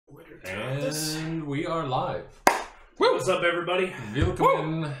And we are live. What's up, everybody?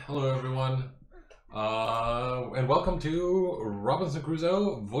 Welcome in. Hello, everyone. And welcome to Robinson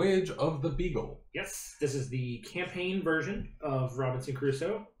Crusoe, Voyage of the Beagle. Yes, this is the campaign version of Robinson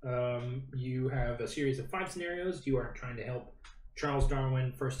Crusoe. You have a series of 5 scenarios. You are trying to help Charles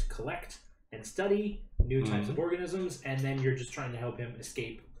Darwin first collect and study new types of organisms, and then you're just trying to help him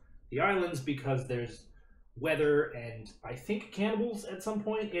escape the islands because there's weather and I think cannibals at some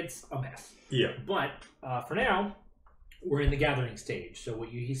point. It's a mess. Yeah. But for now, we're in the gathering stage. So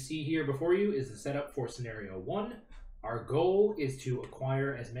what you see here before you is the setup for scenario 1. Our goal is to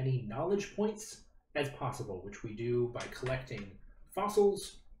acquire as many knowledge points as possible, which we do by collecting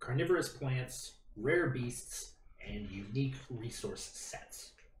fossils, carnivorous plants, rare beasts, and unique resource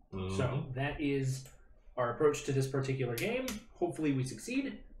sets. So that is our approach to this particular game. Hopefully we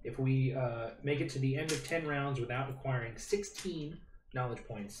succeed. If we make it to the end of 10 rounds without acquiring 16 knowledge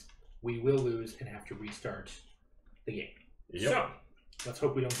points, we will lose and have to restart the game. Yep. So, let's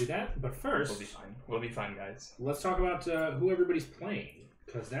hope we don't do that. But first, we'll be fine. We'll be fine, guys. Let's talk about who everybody's playing,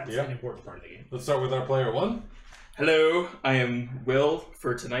 because that's an important part of the game. Let's start with our player 1. Hello, I am Will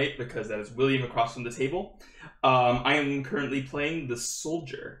for tonight, because that is William across from the table. I am currently playing the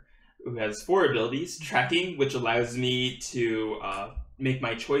Soldier, who has 4 abilities. Tracking, which allows me to make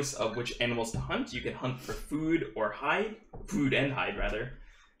my choice of which animals to hunt. You can hunt for food or hide. Food and hide, rather.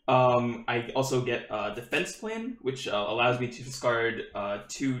 I also get a defense plan, which allows me to discard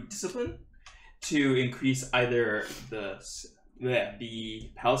 2 discipline to increase either the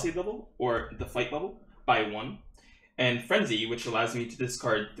palisade level or the fight level by 1. And frenzy, which allows me to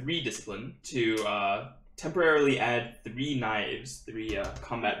discard 3 discipline to temporarily add 3 knives, 3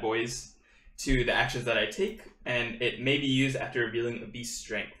 combat boys, to the actions that I take, and it may be used after revealing a beast's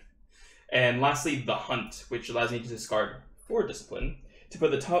strength. And lastly, the hunt, which allows me to discard 4 discipline to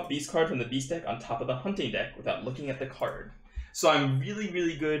put the top beast card from the beast deck on top of the hunting deck without looking at the card. So I'm really,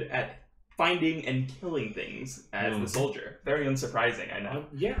 really good at finding and killing things as the Soldier. Very unsurprising, I know.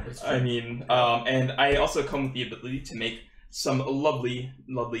 Yeah, it's true. I mean, and I also come with the ability to make some lovely,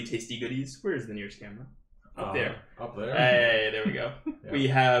 lovely, tasty goodies. Where's the nearest camera? Up there. Up there. Hey, there we go. Yeah. We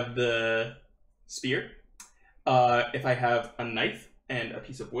have the spear. If I have a knife and a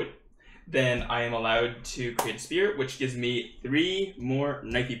piece of wood, then I am allowed to create a spear, which gives me 3 more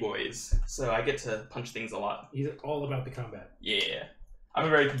knifey boys. So I get to punch things a lot. He's all about the combat. Yeah. I'm a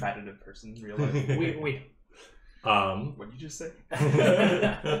very competitive person in real life. we What did you just say?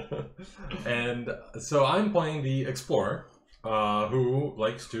 And so I'm playing the Explorer, who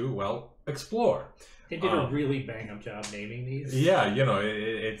likes to, well, explore. They did a really bang-up job naming these. Yeah, you know,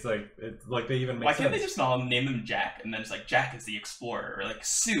 it's like they even make Why sense. can't they just not name them Jack, and then it's like Jack is the Explorer, or like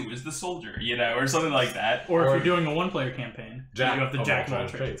Sue is the Soldier, you know, or something like that. Or if you're doing a one-player campaign, Jack you have the of Jack of all all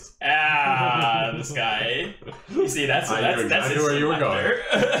trades. Ah, this guy. You see, that's I knew where you were going.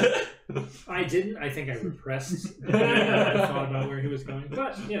 I didn't. I think I repressed. I thought about where he was going,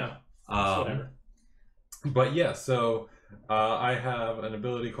 but you know, whatever. But yeah, so I have an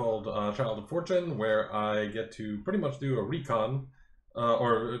ability called Child of Fortune, where I get to pretty much do a recon,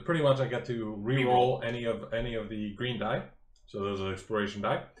 or pretty much I get to re-roll any of the green die. So there's an exploration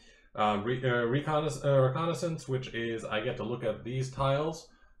die. Reconnaissance, which is I get to look at these tiles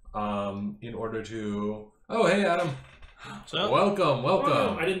in order to. Oh, hey, Adam. So, Welcome.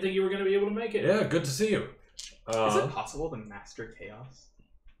 Oh, I didn't think you were going to be able to make it. Yeah, good to see you. Is it possible to master chaos?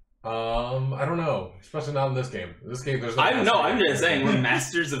 I don't know, especially not in this game. In this game, there's no. I'm just saying we're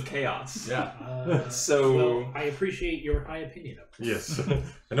masters of chaos. Yeah. So well, I appreciate your high opinion of this. Yes,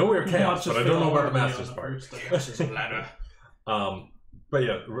 I know we're chaos, but I don't know about the masters part. chaos is a ladder. But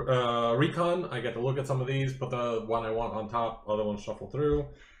yeah, recon. I get to look at some of these, put the one I want on top, other ones shuffle through.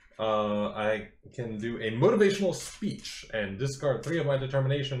 I can do a motivational speech and discard 3 of my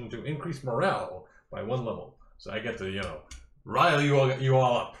determination to increase morale by 1 level. So I get to, you know, rile you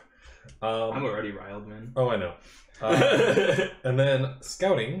all up. I'm already riled, man. Oh, I know. And then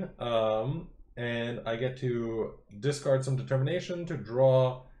scouting, and I get to discard some determination to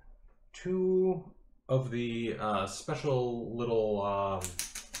draw 2 of the special little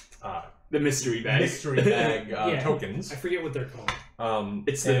The mystery bag. tokens. I forget what they're called.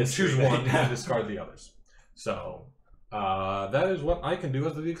 It's the choose mystery one bag. and discard the others. So that is what I can do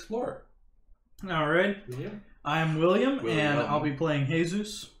as the Explorer. all right. Yeah. I'm William, and William. I'll be playing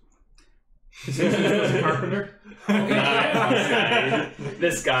Jesus. Jesus was a carpenter.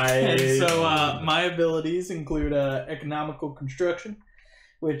 This guy. And so my abilities include economical construction,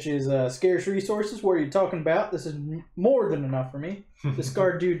 which is scarce resources. What are you talking about? This is more than enough for me.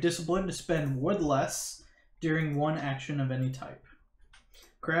 Discard 2 discipline to spend wood less during 1 action of any type.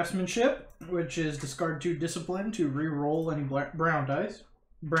 Craftsmanship, which is discard 2 discipline to re-roll any brown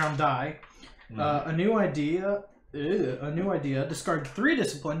die. A new idea. Discard 3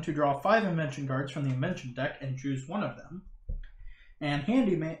 discipline to draw 5 invention cards from the invention deck and choose one of them. And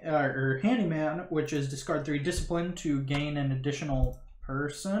handyman, which is discard 3 discipline to gain an additional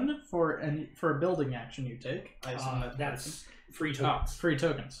person for a building action you take. I assume that's free tokens. Free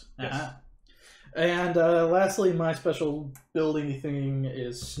tokens. Yes. And lastly, my special building thing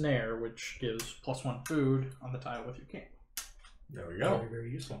is snare, which gives +1 food on the tile with your king. There we go. Very,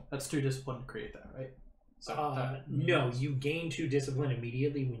 very useful. That's 2 discipline to create that, right? So no, you gain 2 discipline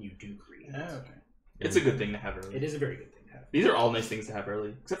immediately when you do create it. Okay. It's a good thing to have early. It is a very good thing to have. These are all nice things to have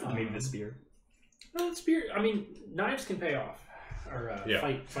early, except for maybe the spear. No, spear. I mean, knives can pay off. Or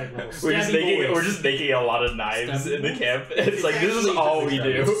fight levels. We're just making a lot of knives in the camp. It's like this is all we do.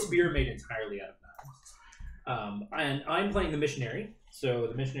 It's a spear made entirely out of knives. And I'm playing the missionary. So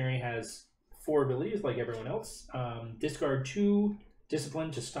the missionary has 4 abilities, like everyone else. Discard 2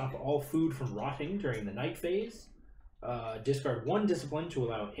 discipline to stop all food from rotting during the night phase. Discard 1 discipline to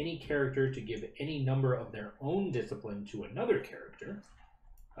allow any character to give any number of their own discipline to another character.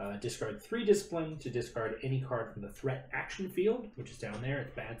 Discard 3 discipline to discard any card from the threat action field, which is down there.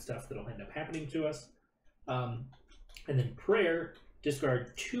 It's bad stuff that'll end up happening to us. And then prayer,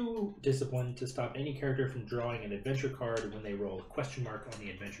 discard 2 discipline to stop any character from drawing an adventure card when they roll a question mark on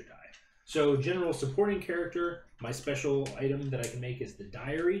the adventure die. So general supporting character, my special item that I can make is the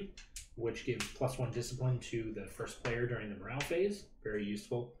diary, which gives +1 discipline to the first player during the morale phase. Very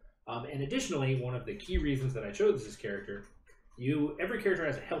useful. And additionally, one of the key reasons that I chose this character, every character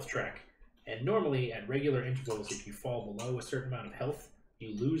has a health track, and normally at regular intervals, if you fall below a certain amount of health,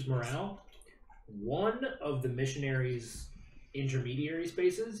 you lose morale. One of the missionary's intermediary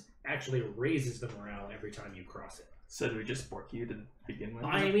spaces actually raises the morale every time you cross it. So do we just bork you to begin with?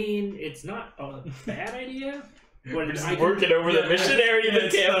 I mean, it's not a bad idea. But we're just working over the missionary in the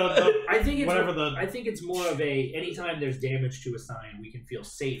camp. I think it's more of a, anytime there's damage to assign, we can feel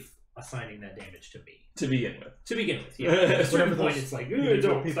safe assigning that damage to me. To begin with, yeah. At a certain point, it's like,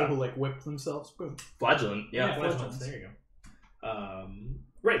 don't people stop. who like whip themselves. Boom. Flagellant, yeah. Flagellants. There you go.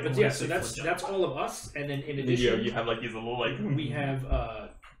 Right, but yeah, so that's all of us, and then in addition, you have like these little like we have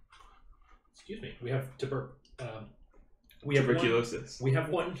we have we have tuberculosis. We have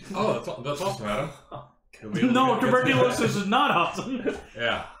one. Oh, that's awesome, Adam. No, tuberculosis is not awesome.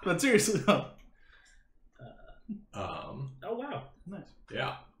 Yeah. But seriously, though. Oh wow. Nice.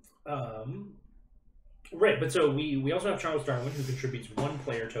 Yeah. Right, but so we also have Charles Darwin, who contributes 1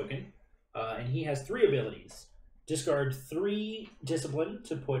 player token, and he has 3 abilities. Discard 3 discipline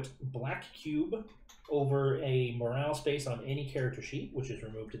to put black cube over a morale space on any character sheet, which is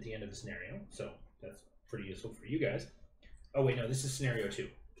removed at the end of the scenario. So that's pretty useful for you guys. Oh wait, no, this is scenario 2.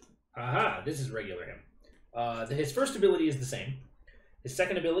 Aha, this is regular him. His first ability is the same. His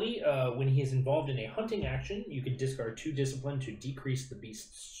second ability, when he is involved in a hunting action, you can discard 2 discipline to decrease the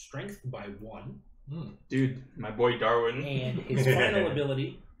beast's strength by 1. Dude, my boy Darwin. And his final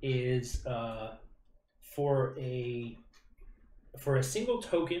ability is for a single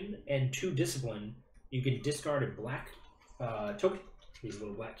token and 2 discipline, you can discard a black token, these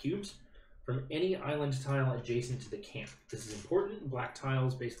little black cubes, from any island tile adjacent to the camp. This is important. Black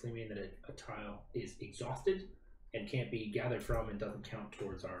tiles basically mean that a tile is exhausted and can't be gathered from and doesn't count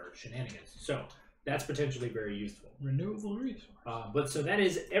towards our shenanigans. So that's potentially very useful. Renewable resource. But so that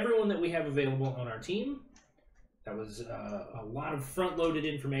is everyone that we have available on our team. That was a lot of front-loaded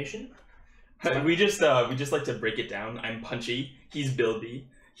information. We just like to break it down. I'm punchy. He's buildy.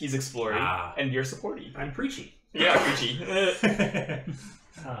 He's exploring, and you're supporty. I'm preachy. Yeah, preachy.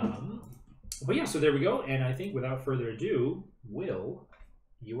 But yeah, so there we go. And I think without further ado, Will,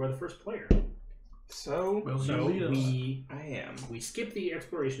 you are the first player. So we skip the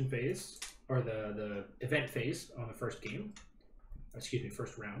exploration phase, or the event phase on the first game. Excuse me,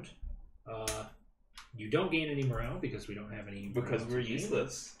 first round. You don't gain any morale because we don't have any. Because we're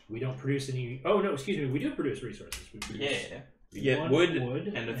useless. We don't produce any. Oh no, excuse me. We do produce resources. We produce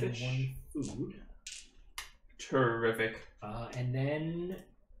wood and a fish. 1 food. Terrific. And then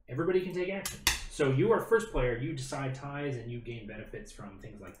everybody can take action. So you are first player. You decide ties, and you gain benefits from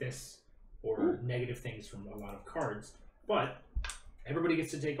things like this, or negative things from a lot of cards. But everybody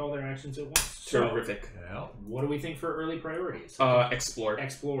gets to take all their actions at once. Terrific. Yeah. What do we think for early priorities? Explore.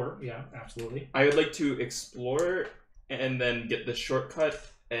 Explore, yeah, absolutely. I would like to explore and then get the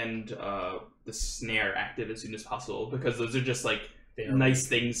shortcut and the snare active as soon as possible, because those are just like nice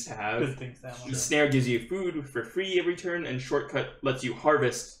things to have. Good things to have. The snare gives you food for free every turn, and shortcut lets you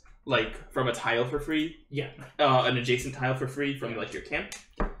harvest like from a tile for free? Yeah. An adjacent tile for free from like your camp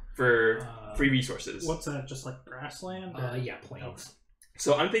for free resources. What's that? Just like grassland? Yeah, plains.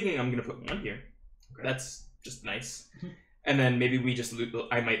 So I'm thinking I'm gonna put one here. Okay. That's just nice. And then maybe we just loot.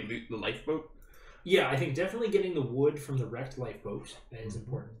 I might loot the lifeboat. Yeah, I think definitely getting the wood from the wrecked lifeboat is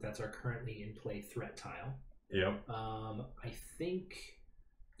important. That's our currently in play threat tile. Yep. I think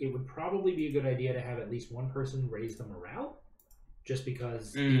it would probably be a good idea to have at least one person raise the morale, just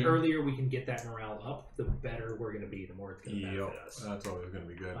because the earlier we can get that morale up, the better we're going to be, the more it's going to benefit us. That's always going to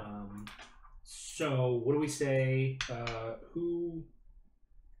be good. So what do we say? Who?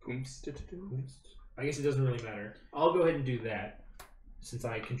 I guess it doesn't really matter. I'll go ahead and do that, since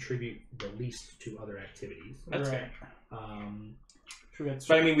I contribute the least to other activities. That's fair.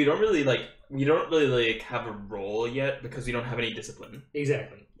 But I mean, we don't really have a role yet because we don't have any discipline.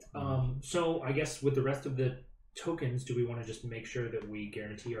 Exactly. So I guess with the rest of the tokens, do we want to just make sure that we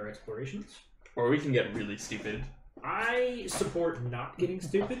guarantee our explorations? Or we can get really stupid. I support not getting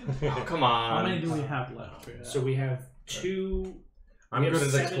stupid. Oh, come on. How many do we have left? So we have 2. I'm good at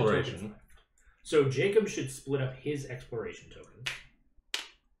 7 exploration. tokens left. So Jacob should split up his exploration token.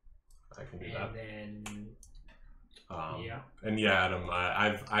 I can do And that. then yeah. And yeah, Adam,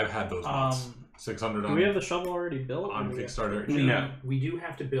 I've had those ones. 600 Do on, we have the shovel already built? on Kickstarter. No. We do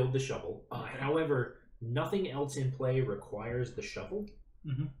have to build the shovel. However, nothing else in play requires the shovel.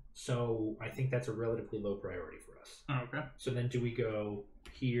 So I think that's a relatively low priority for us. Oh, okay. So then do we go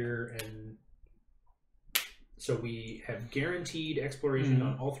here and... So we have guaranteed exploration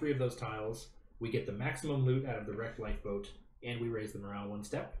on all 3 of those tiles. We get the maximum loot out of the wrecked lifeboat, and we raise the morale 1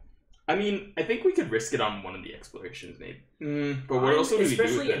 step. I mean, I think we could risk it on one of the explorations, maybe. But what else would we do with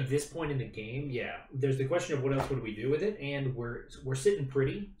Especially it? at this point in the game, yeah. There's the question of what else would we do with it, and we're sitting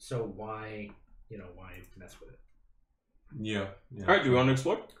pretty, so why mess with it? Yeah. All right, do we want to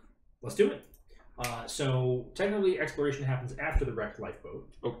explore? Let's do it. So technically, exploration happens after the wrecked lifeboat.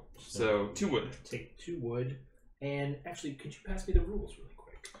 Oh, so 2 wood. Take 2 wood, and actually, could you pass me the rules really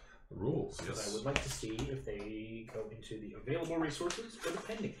quick? The rules, Because yes. I would like to see if they go into the available resources or the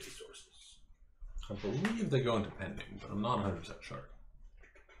pending resources. I believe they go into pending, but I'm not 100% sure.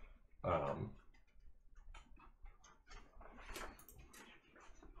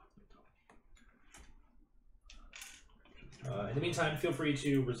 In the meantime, feel free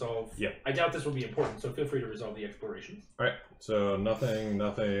to resolve. Yeah. I doubt this will be important, so feel free to resolve the explorations. All right. So nothing.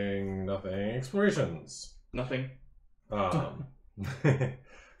 Explorations. Nothing.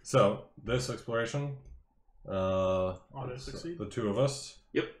 So this exploration. Auto succeed. The 2 of us.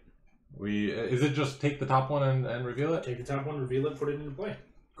 Yep. Is it just take the top one and reveal it? Take the top one, reveal it, put it into play.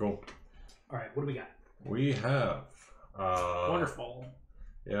 Cool. All right, what do we got? We have Waterfall.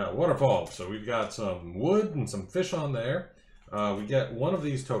 Yeah, waterfall. So we've got some wood and some fish on there. We get one of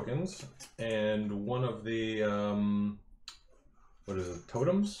these tokens and one of the what is it?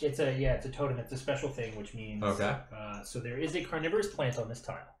 Totems? It's a totem. It's a special thing, which means Okay. So there is a carnivorous plant on this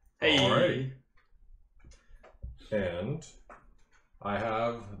tile. Hey. Alrighty. And I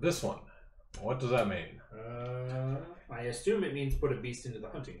have this one. What does that mean? I assume it means put a beast into the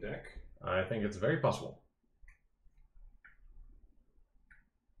hunting deck. I think it's very possible.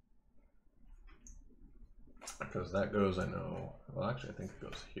 Because that goes, I know. Well, actually, I think it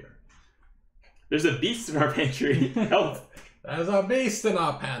goes here. There's a beast in our pantry. Help. There's a beast in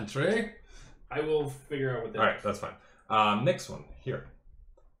our pantry. I will figure out what that All right, that's fine. Next one here.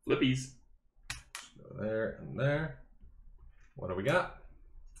 Flippies. Go there and there. What do we got?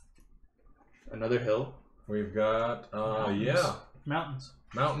 Another hill. We've got Mountains.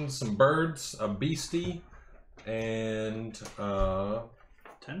 mountains, some birds, a beastie, and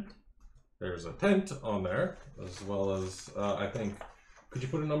Tent? there's a tent on there, as well as I think. Could you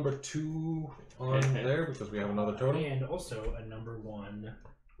put a number 2 on there because we have another totem? And also a number 1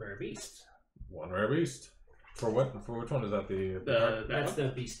 rare beast. 1 rare beast. For what? For which one is that? That's the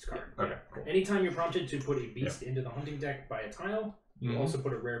beast card. Okay, cool. Anytime you're prompted to put a beast into the hunting deck by a tile, you also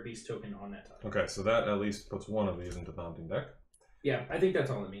put a rare beast token on that tile. Okay, so that at least puts one of these into the hunting deck. Yeah, I think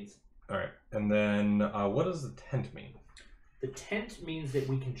that's all it means. All right, and then what does the tent mean? The tent means that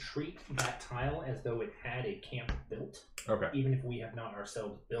we can treat that tile as though it had a camp built, Okay. even if we have not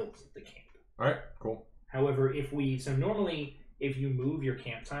ourselves built the camp. All right, cool. However, normally if you move your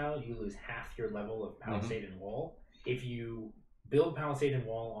camp tile, you lose half your level of palisade and wall. If you build palisade and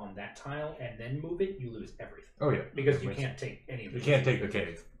wall on that tile and then move it, you lose everything. Oh yeah, Because you can't take any of it. You can't take the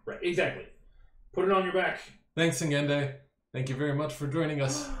cave. Right, exactly. Put it on your back. Thanks, Ngende. Thank you very much for joining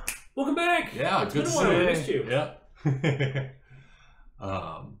us. Welcome back. Yeah, It's good been to a while. see I you. missed you. Yeah.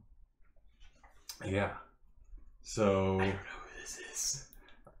 Yeah. So I don't know who this is.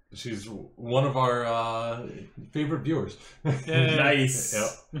 She's one of our favorite viewers. Nice.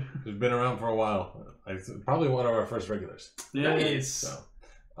 Yep. She's been around for a while. Probably one of our first regulars. Nice. So,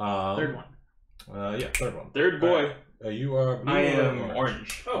 Third one. Yeah, third one. Third boy. You are blue. I or am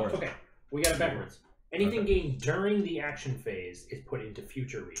orange. Oh, Orange. okay. We got it backwards. Anything gained during the action phase is put into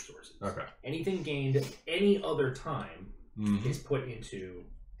future resources. Okay. Anything gained any other time Mhm. is put into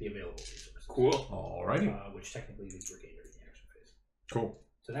the available resources. Cool. Alrighty. Which technically these were gained during the action phase. Cool.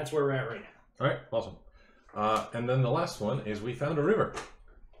 So that's where we're at right now. Alright, awesome. And then the last one is we found a river.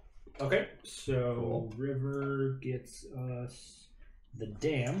 Okay, so Cool. river gets us the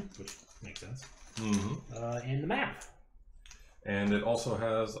dam, which makes sense, and the map. And it also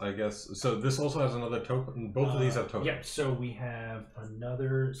has, I guess, so this also has another token. Both of these have tokens. Yep, so we have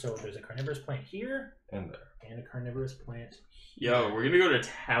another, so there's a carnivorous plant here, And there. and a carnivorous plant Yo, we're gonna go to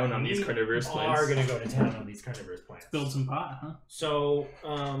town on these We carnivorous are plants. going to go to town on these carnivorous plants. Build some pot, huh? So,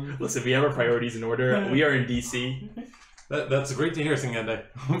 Listen, we have our priorities in order. We are in DC. That's great to hear, Singende.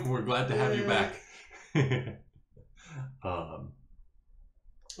 We're glad to have you back.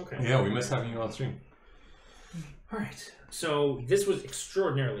 okay. Yeah, we missed having you on stream. All right. So this was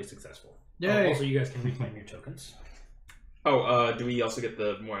extraordinarily successful. Yay. Also, you guys can reclaim your tokens. Oh, do we also get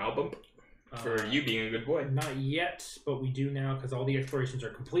the morale bump for Uh, you being a good boy? Not yet, but we do now because all the explorations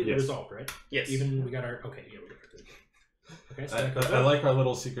are completely Yes. resolved, right? Yes. Even we got our we got our okay. So that goes I up. like our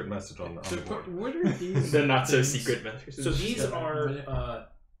little secret message on the board. What are these? the not so things? secret messages. So these Yeah. are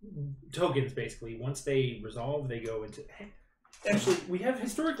tokens basically. Once they resolve, they go into. Actually, we have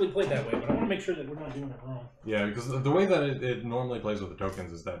historically played that way, but I want to make sure that we're not doing it wrong. Yeah, because the way that it normally plays with the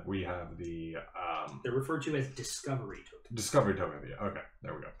tokens is that we have the They're referred to as discovery tokens. discovery token. Yeah, okay,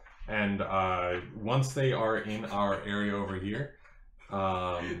 there we go. And once they are in our area over here,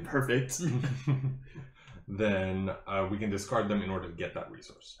 Perfect. then we can discard them in order to get that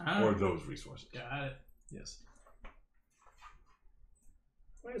resource or those resources. Got it. Yes.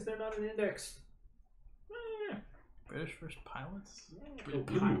 Why is there not an index? British versus pilots?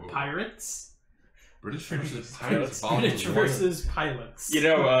 Ooh. Pirates? British versus Pirates. Volume British 1. versus pilots. You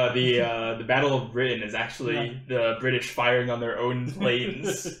know, the Battle of Britain is actually the British firing on their own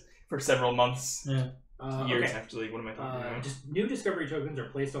planes for several months. Yeah. Years, Okay. actually. What am I talking about? Just new discovery tokens are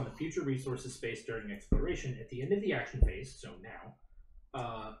placed on the future resources space during exploration at the end of the action phase, so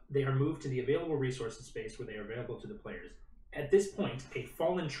now. They are moved to the available resources space where they are available to the players. At this point, a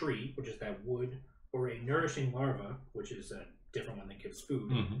fallen tree, which is that wood, or a nourishing larva, which is a different one that gives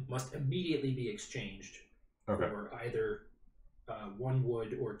food, must immediately be exchanged Okay. for either 1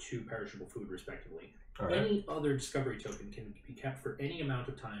 wood or 2 perishable food, respectively. Okay. Any other discovery token can be kept for any amount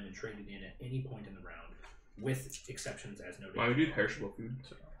of time and traded in at any point in the round, with exceptions as noted. Why would we do perishable food?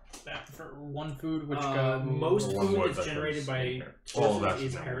 That for one food, which Most Or 1 food wood is that generated goes by in there. All of sources that is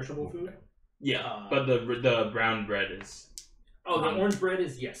is now perishable moved. food. Yeah, but the brown bread is. Oh, the orange bread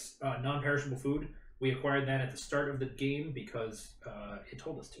is, yes, non-perishable food. We acquired that at the start of the game because it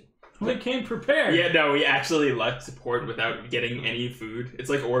told us to. we came prepared. Yeah, no, we actually left support without getting any food. It's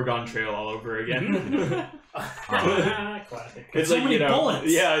like Oregon Trail all over again. Classic. It's So like, many you know,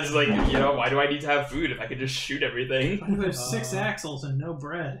 bullets. yeah, it's like, you know, why do I need to have food if I could just shoot everything? There's 6 axles and no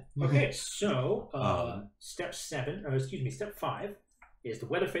bread. Okay, so step 5 is the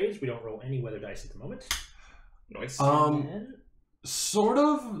weather phase. We don't roll any weather dice at the moment. Nice. And Sort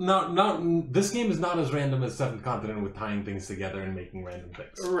of. Not. This game is not as random as Seventh Continent with tying things together and making random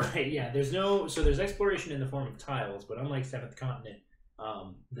things. right, yeah. There's exploration in the form of tiles, but unlike Seventh Continent,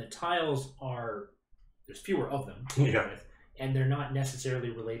 the tiles there's fewer of them to begin Yeah. with, and they're not necessarily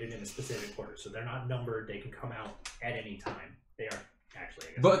related in a specific order. So they're not numbered. They can come out at any time. They are actually.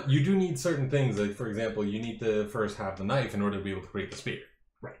 I guess. But you do need certain things. Like, for example, you need to first have the knife in order to be able to create the spear.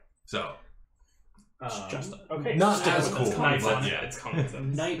 Right. So. Okay. Not so as cool. It's common but sense. yeah. It's common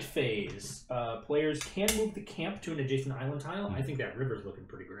sense. Night phase. Players can move the camp to an adjacent island tile. I think that river's looking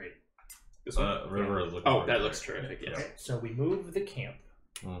pretty great. This one? River is looking Oh, pretty that great. looks terrific, yes. Okay, so we move the camp.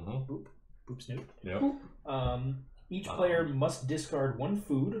 Mm-hmm. Boop snoop. Yep. Each player must discard 1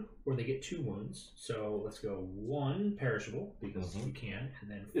 food, or they get 2 wounds. So let's go 1 perishable because we can,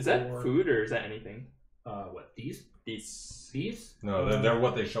 and then 4, Is that food or is that anything? What these? These. No, they're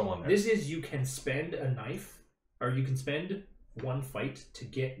what they show on there. This is you can spend a knife, or you can spend 1 fight to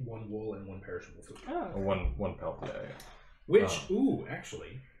get 1 wool and 1 perishable food. Oh. One pelt. Yeah. Which,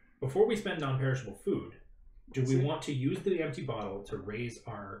 actually, before we spend non-perishable food, do we want to use the empty bottle to raise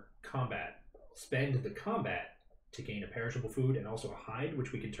our combat? Spend the combat to gain a perishable food and also a hide,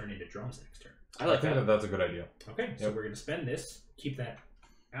 which we can turn into drums next turn. I like think that. that's a good idea. Okay, so we're going to spend this, keep that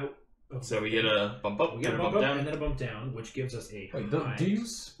out So we get a bump up, We get a and bump up down. and then a bump down, which gives us a Wait, high. do you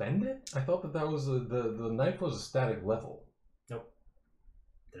spend it? I thought that was the knife was a static level. Nope.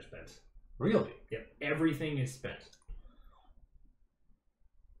 They're spent. Really? Yep. Everything is spent.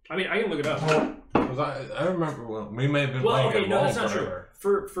 I mean, I can look it up. Because I remember, well, we may have been playing okay, it no, long that's not forever.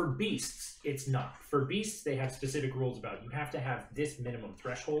 true. For beasts, it's not. For beasts, they have specific rules about you have to have this minimum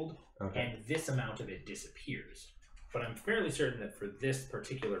threshold, Okay. and this amount of it disappears. But I'm fairly certain that for this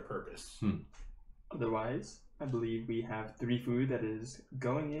particular purpose, Otherwise, I believe we have 3 food that is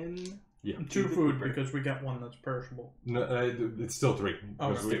going in. Yeah. 2 food because we got one that's perishable. No, it's still 3 Oh,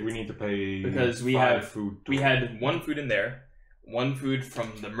 because okay. we need to pay Because we 5 have- food. We had 1 food in there, 1 food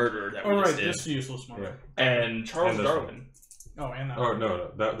from the murderer that we All just right, did, this useless one. Yeah. and Charles And this Darwin. Oh, and that. Oh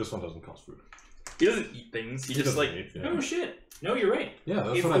no, this one doesn't cost food. He doesn't eat things. He just doesn't like eat, yeah. oh shit! No, you're right. Yeah,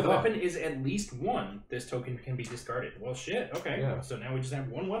 that's If what I the thought. weapon is at least 1, this token can be discarded. Well, shit. Okay. Yeah. So now we just have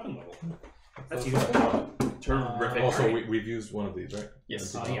 1 weapon level. That's what I useful. thought. terrific. Also, Alright. we've used one of these, right?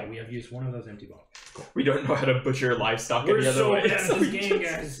 Yes. Yeah, we have used 1 of those empty bombs. We don't know how to butcher livestock We're any other so way. bad at so this we game,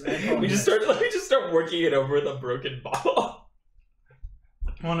 just- guys. we just start working it over with a broken bottle.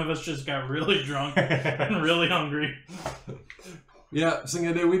 One of us just got really drunk and really hungry. Yeah,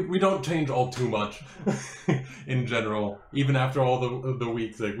 we don't change all too much in general. Even after all the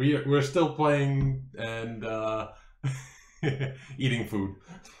weeks, like we're still playing and eating food.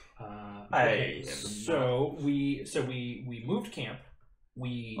 Okay, so we moved camp.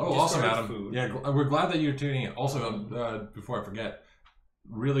 We Oh, awesome, discarded Adam! food. Yeah, we're glad that you're tuning in. Also, before I forget,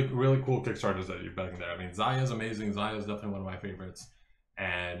 really cool Kickstarters that you're backing there. I mean, Zaya's amazing. Zaya's definitely one of my favorites,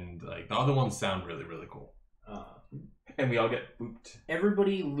 and like the other ones sound really cool. And we all get booped.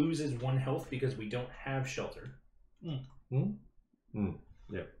 Everybody loses 1 health because we don't have shelter. Yeah. We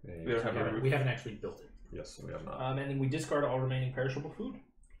don't have a roof. We haven't actually built it. Yes, we have not. And then we discard all remaining perishable food.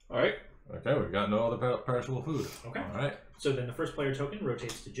 All right. Okay, we've got no other perishable food. Okay. All right, So then the first player token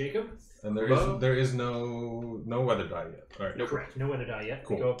rotates to Jacob. and Hello? there is no weather die yet. All right, Nope. Correct. No weather die yet.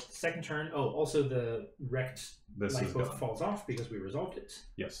 Cool. We go up to second turn. Oh, also the wrecked this is lifeboat gone. falls off because we resolved it.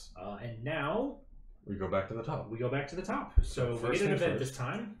 Yes, And now we go back to the top. we go back to the top. So we First get an things event first. this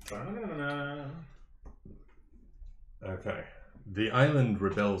time. Ba-na-na-na-na. Okay, the island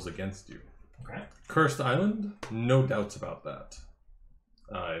rebels against you. Okay. Cursed Island, no doubts about that.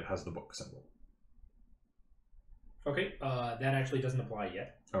 It has the book symbol. Okay. That actually doesn't apply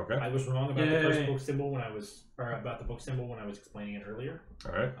yet. Okay, I was wrong about the Yay. first book symbol when I was, or about the book symbol when I was explaining it earlier.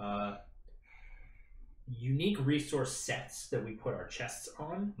 all right. Unique resource sets that we put our chests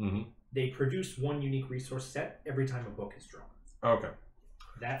on, Mm-hmm. they produce 1 unique resource set every time a book is drawn. Okay,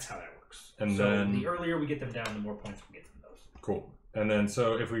 That's how that works. And so then- the earlier we get them down, the more points we get from those. cool. And then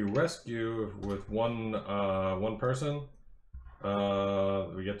so if we rescue with one person,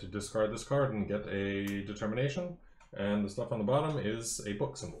 we get to discard this card and get a determination. And the stuff on the bottom is a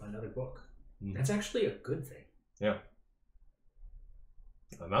book symbol. Another book. Mhm. That's actually a good thing.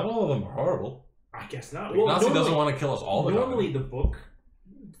 Not all of them are horrible. I guess not. Nazi doesn't want to kill us all the time. normally the book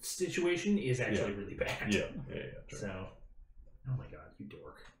situation is actually really bad. Yeah, true. So, oh my god, you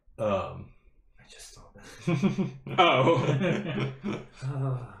dork. Um, I just saw that. Oh.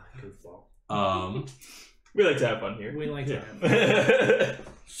 Goofball. We like to have fun here. We like to Yeah. have.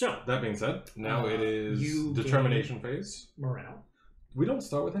 So, that being said, now it is you determination phase. morale. We don't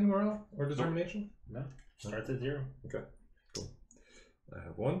start with any morale or determination? No. Starts at 0. Okay, cool. I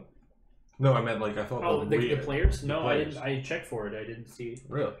have 1. No, I meant like I thought. Oh, that the players? No, I players. didn't. I checked for it. I didn't see.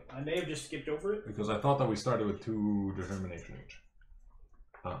 Really? I may have just skipped over it. Because I thought that we started with 2 determination each.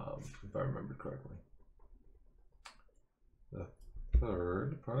 If I remember correctly. The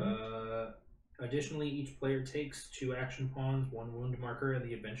third part. Additionally, each player takes 2 action pawns, 1 wound marker, and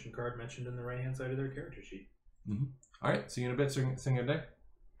the invention card mentioned in the right-hand side of their character sheet. All right, see you in a bit. Sing your day.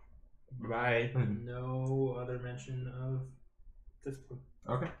 Bye. No other mention of discipline.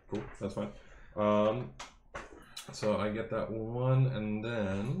 Okay, cool. That's fine. So I get that 1, and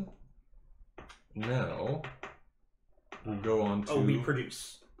then now we go on to we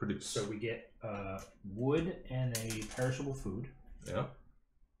produce. produce. So we get wood and a perishable food. Yeah.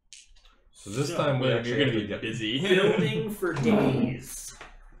 So this So, time we Well, actually you're gonna have be to get busy. Building for days.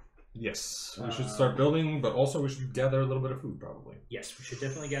 Yes, we should start building, but also we should gather a little bit of food, probably. Yes, we should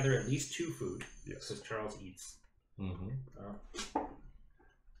definitely gather at least 2 food Yes. because Charles eats. Mm-hmm.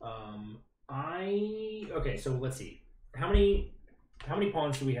 Okay, so let's see. How many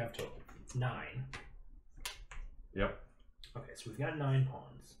pawns do we have total? 9. Yep. Okay, so we've got 9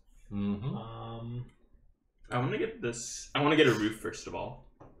 pawns. Mm-hmm. I want to get this. I want to get a roof first of all.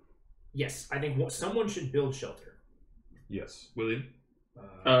 Yes, I think someone should build shelter. Yes. William.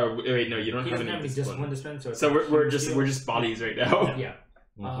 Wait, no, you don't He have doesn't any have any discipline to spend, so So we're just bodies right now. Yeah.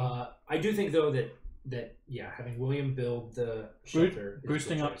 I do think though that having William build the shelter is a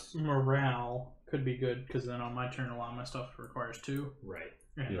Boosting good up choice. morale could be good because then on my turn a lot of my stuff requires 2. Right.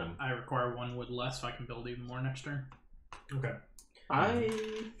 And Yeah. I require 1 wood less, so I can build even more next turn. Okay. I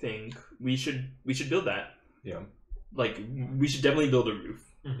think we should build that. Yeah. Like we should definitely build a roof.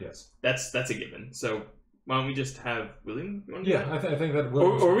 Yes. That's a given. So why don't we just have William? You wanna do Yeah, that? I think that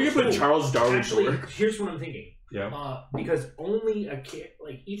Or we could put Charles Darwin Actually, to work. here's what I'm thinking. Yeah. Because only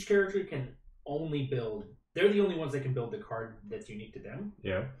each character can only build. They're the only ones that can build the card that's unique to them.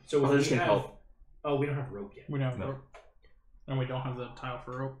 Yeah. So Others if we can have, help. Oh, we don't have rope yet. We don't have No. rope. And we don't have the tile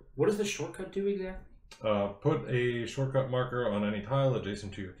for rope. What does the shortcut do exactly? Put a shortcut marker on any tile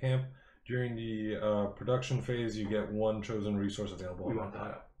adjacent to your camp. During the production phase, you get 1 chosen resource available on that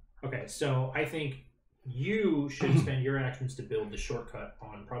tile. Okay, so I think you should spend your actions to build the shortcut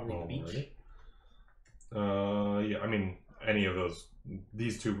on probably the beach. Yeah, I mean, any of those.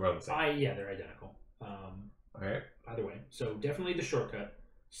 These two are the same. Yeah, they're identical. Alright. Either way, so definitely the shortcut.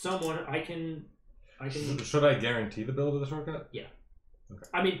 I can. Should I guarantee the build of the shortcut? Yeah. Okay.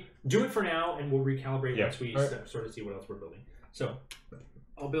 I mean, do it for now, and we'll recalibrate Yeah. once we Alright. sort of see what else we're building. So,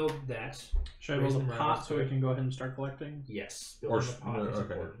 I'll build that. Should I Raise build a them pot around. so we can go ahead and start collecting? Yes, Or building a pot is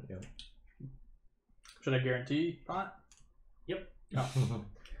okay. important. Yeah. Should I guarantee pot? Yep.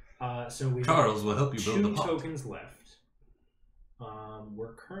 Oh. So we Charles will help you build 2 the pot. tokens left.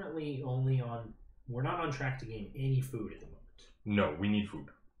 We're currently we're not on track to gain any food at the moment. No, we need food.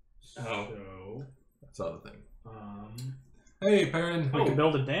 So, That's the other thing. Hey, Perrin. We can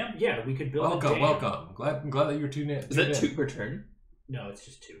build a dam? yeah, we could build a dam. Welcome. Glad that you're tuned in. Is that 2 per turn? No, it's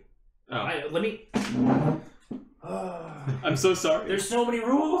just 2. Oh, Let me. I'm so sorry. There's so many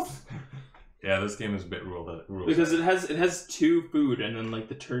rules. Yeah, this game is a bit rules. Because it has 2 food and then like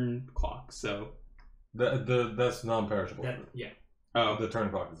the turn clock. So That's non-perishable. Yeah. oh, The turn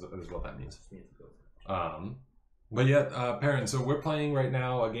clock is what that means. But yeah, Perrin, so we're playing right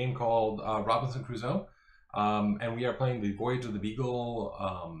now a game called Robinson Crusoe, and we are playing the Voyage of the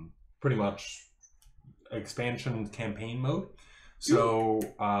Beagle, pretty much expansion campaign mode. So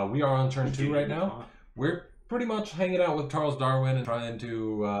we are on turn 2 right now. We're pretty much hanging out with Charles Darwin and trying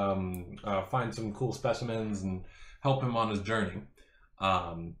to find some cool specimens and help him on his journey.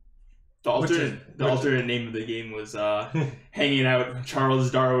 The alternate name of the game was hanging out at Charles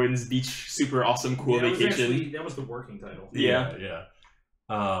Darwin's beach, super awesome, cool vacation. That was the working title. Yeah.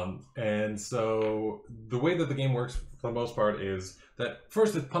 And so the way that the game works for the most part is that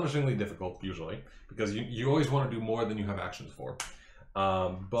first it's punishingly difficult usually because you always want to do more than you have actions for.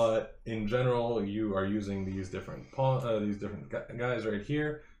 But in general, you are using these different guys right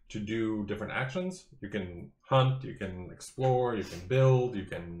here to do different actions. You can hunt, you can explore, you can build, you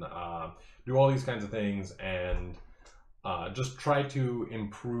can do all these kinds of things and just try to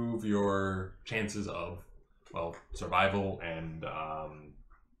improve your chances of, well, survival and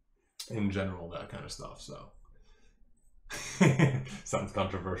in general, that kind of stuff. So sounds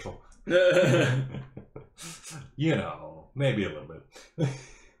controversial. You know, maybe a little bit.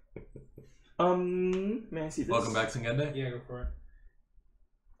 May I see this? Welcome back, Singende. Yeah, go for it.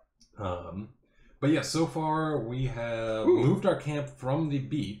 But yeah, so far we have moved our camp from the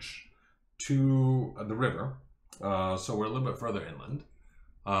beach to the river. So we're a little bit further inland.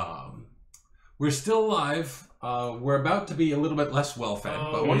 We're still alive. We're about to be a little bit less well-fed,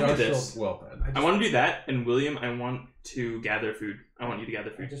 but we are still well-fed. I want to do that, and William, I want to gather food. I want you to gather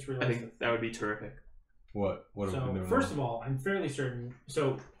food. I just I realized think that would be terrific. What have we been So doing? first of all, I'm fairly certain.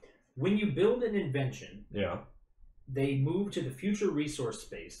 So when you build an invention, Yeah. they move to the future resource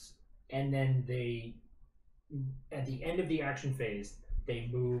space, and then they, at the end of the action phase, they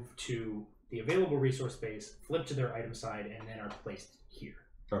move to the available resource space, flip to their item side, and then are placed here.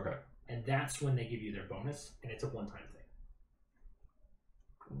 Okay. And that's when they give you their bonus, and it's a one-time thing.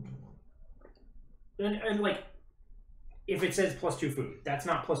 And like, if it says +2 food, that's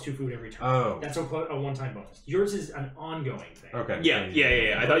not +2 food every turn. Oh. That's a one-time bonus. Yours is an ongoing thing. Okay.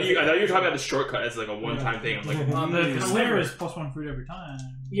 Yeah. I thought you were talking about the shortcut as like a one-time thing. I'm like, The However- layer is +1 food every time.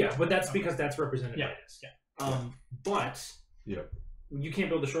 Yeah, but that's because that's represented Yeah, by this. But Yep. you can't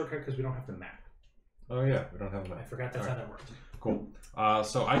build a shortcut because we don't have the map. Oh yeah, we don't have I that. forgot that's how that worked. Cool.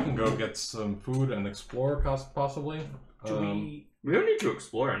 So I can go get some food and explore possibly. Do we? we don't need to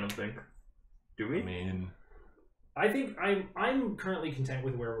explore. I don't think. Do we? I mean, I think I'm currently content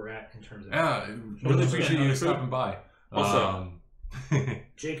with where we're at in terms of. yeah. Well, Really let's get appreciate you another food. stopping by. Also-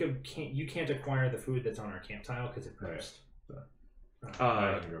 Jacob can't acquire the food that's on our camp tile because it burst.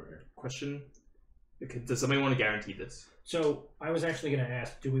 I can go here. Question: Does somebody want to guarantee this? So I was actually going to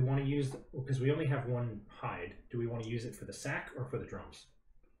ask, do we want to use, because we only have one hide, do we want to use it for the sack or for the drums?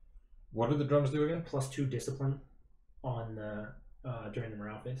 What do the drums do again? +2 discipline on the during the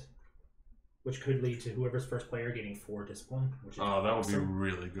morale phase, which could lead to whoever's first player getting 4 discipline. Which is That would be awesome.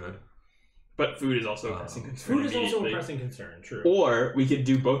 really good. But food is also a pressing concern. Food is also a immediately. pressing concern. True. Or we could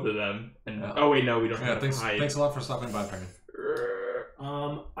do both of them. And oh wait, no, we don't have Thanks, hide. thanks a lot for stopping by, Penny.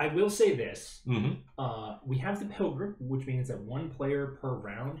 I will say this. Mm-hmm. We have the pilgrim, which means that 1 player per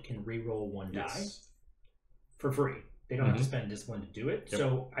round can re-roll 1 die for free. They don't have to spend discipline to do it. Yep.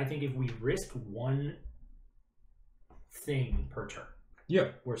 So I think if we risk 1 thing per turn,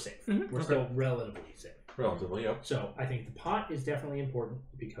 we're safe. We're still relatively safe. Relatively, yep. So I think the pot is definitely important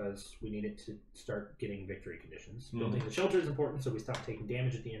because we need it to start getting victory conditions. Building the shelter is important so we stop taking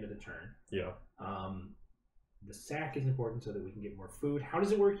damage at the end of the turn. Yeah. The sack is important so that we can get more food. How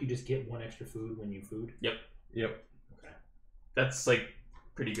does it work? You just get 1 extra food when you food? Yep. Okay. That's like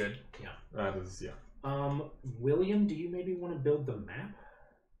pretty good. That is, William, do you maybe want to build the map?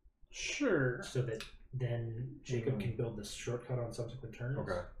 Sure. So that then Jacob can build the shortcut on subsequent turns?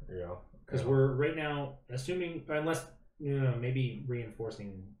 Okay, yeah. Because we're right now assuming, unless, maybe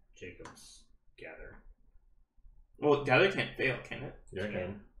reinforcing Jacob's gather. Well, gather can't fail, can it? Yeah, it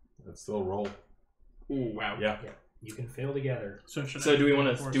can. It's still a roll. Ooh, wow. Yeah. You can fail together. So do we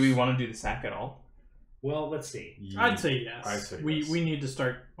want to do the sack at all? Well, let's see. I'd say yes. I'd say we yes. we need to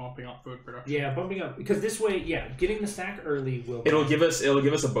start bumping up food production. Yeah, bumping up because this way, getting the sack early will. It'll give us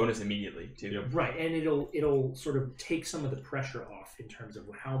a bonus immediately too. Yep. Right, and it'll sort of take some of the pressure off in terms of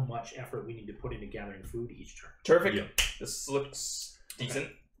how much effort we need to put into gathering food each turn. Terrific. Yep. This looks decent.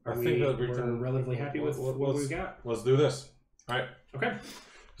 I think that we're relatively happy with what we've got. Let's do this. All right. Okay.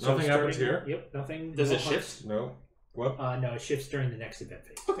 Nothing happens here. Yep, nothing. Does no it shift? No. What? No, it shifts during the next event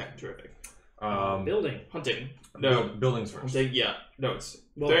phase. Okay, terrific. Building. Hunting. No. Buildings first. Hunting, yeah. No, it's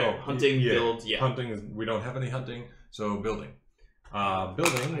hunting, yeah. build, yeah. Hunting is, we don't have any hunting, so building.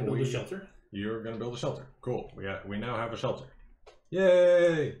 Building. I build a shelter. You're gonna build a shelter. Cool. We now have a shelter.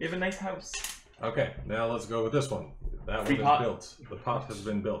 Yay! We have a nice house. Okay, now let's go with this one. That Free one pot. is built. The pot has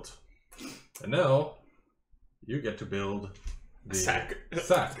been built. And now you get to build the Sack.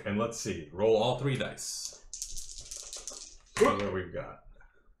 sack. And let's see. Roll all 3 dice. So what we've got.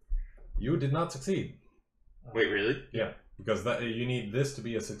 You did not succeed. Wait, really? Yeah, because you need this to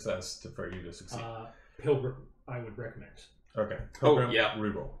be a success for you to succeed. Pilgrim, I would recommend. Okay. Oh, yeah.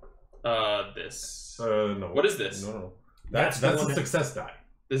 Reroll. This. No. What is this? No. That's That's the a one success die.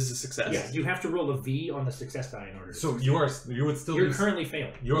 This is a success. Yeah, you have to roll a V on the success die in order to So succeed. you would still You're be, currently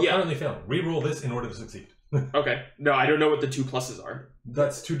failing. you're Yeah. currently failing. Reroll this in order to succeed. Okay. No, I don't know what the 2 pluses are.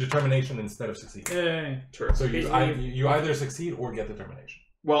 That's to determination instead of succeeding. Yay. Sure. So Basically, you either succeed or get determination.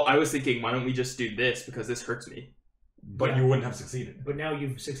 Well, I was thinking, why don't we just do this because this hurts me? But Yeah. you wouldn't have succeeded. But now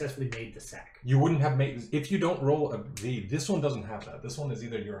you've successfully made the sack. You wouldn't have made if you don't roll a V. This one doesn't have that. This one is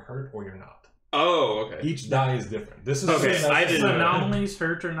either you're hurt or you're not. Oh, okay. Each die is different. This is Okay, something I that's- didn't know. Anomalies,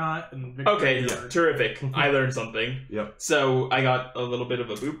 hurt or not, and victory Okay, or yeah, hurt. terrific. I learned something. Yep. So I got a little bit of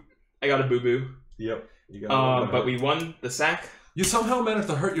a boop. I got a boo boo. Yep. You got But we won the sack. you somehow managed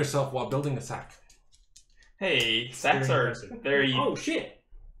to hurt yourself while building a sack. Hey, sacks Very are impressive. very. Oh shit!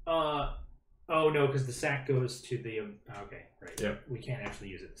 Oh no, because the sack goes to the. Okay, right. Yep. We can't actually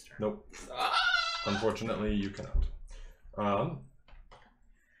use it this turn. Nope. Ah! Unfortunately, you cannot.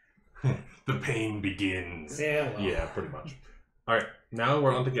 The pain begins. Yeah, well, Yeah, pretty much. All right, now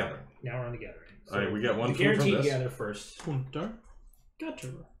we're on to gathering. Now we're on the gathering. All right, we get one the food from guaranteed this, gather first. Punta. Gotcha.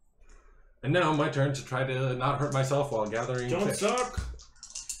 and now my turn to try to not hurt myself while gathering. Don't fish. suck.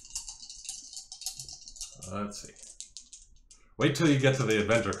 Let's see. Wait till you get to the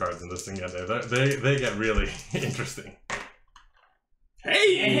adventure cards in this thing. They get really interesting.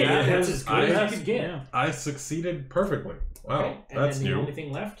 Hey! Yeah, that's as good as you could get. Yeah. I succeeded perfectly. Wow, Okay, and that's then the new. only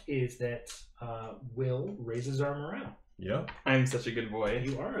thing left is that Will raises our morale. Yeah. I'm such a good boy.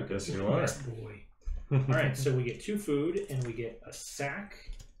 You are a good Yes, you are. boy. Alright, so we get 2 food and we get a sack,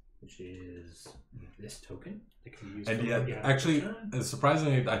 which is this token that can be used And for yeah, gathering actually, turn.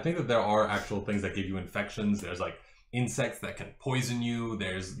 surprisingly, I think that there are actual things that give you infections. There's like insects that can poison you.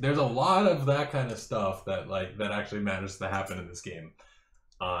 There's a lot of that kind of stuff that actually manages to happen in this game,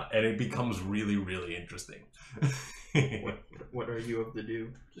 and it becomes really, really interesting. What are you of the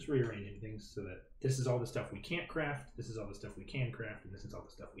do? Just rearranging things so that this is all the stuff we can't craft, this is all the stuff we can craft, and this is all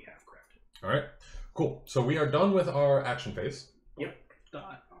the stuff we have crafted. All right, cool. So we are done with our action phase.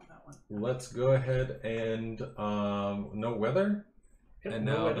 Dot on that one. Let's go ahead and no weather. Yep, And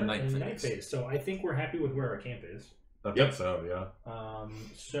no now the weather night and phase. So I think we're happy with where our camp is. I Yep. think so, yeah.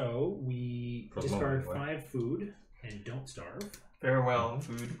 So we For the discard moment, 5 food and don't starve. Farewell,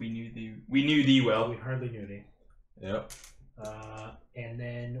 food. We knew thee well. We hardly knew thee. Yep. And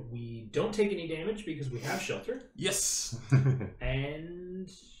then we don't take any damage because we have shelter. Yes. And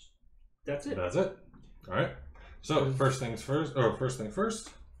that's it. That's it. All right. So first thing first.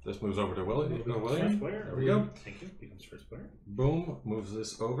 This moves over to William. First player. There we go. Thank you. Becomes first player. Boom. Moves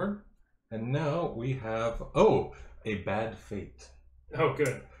this over, and now we have a bad fate. Oh,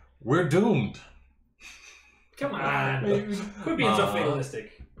 good. We're doomed. Come on. Quit being so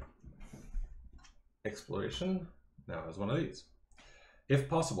fatalistic. Exploration now has one of these. If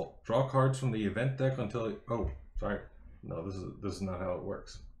possible, draw cards from the event deck until. Oh, sorry. No, this is not how it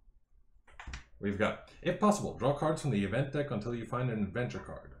works. We've got, if possible, draw cards from the event deck until you find an adventure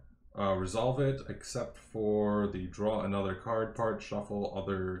card. Resolve it, except for the draw another card part, shuffle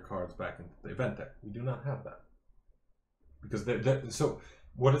other cards back into the event deck. We do not have that. Because so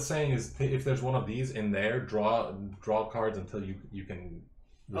what it's saying is if there's one of these in there, draw cards until you can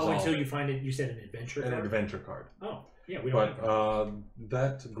resolve until you find it. You said an adventure card? an adventure card. Oh, yeah, we don't have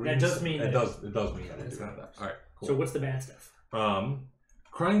that. That does mean it that does mean that we do have that. All right, cool. So what's the bad stuff?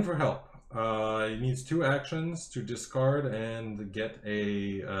 Crying for help. It needs 2 actions to discard and get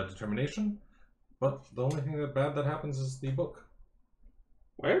a determination. But the only thing bad that happens is the book.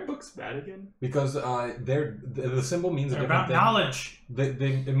 Why are books bad again? Because the symbol means They're a different about thing. knowledge.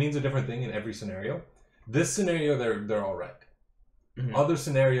 It means a different thing in every scenario. This scenario, they're all right. Mm-hmm. Other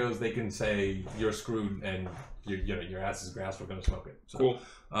scenarios, they can say you're screwed and your ass is grass. We're gonna smoke it. So, Cool.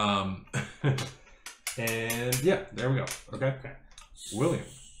 And yeah, there we go. Okay. William.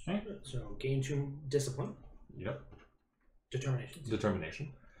 So gain 2 discipline. Yep. Determination.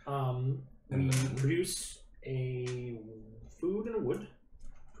 Determination. We And then- produce a food and a wood.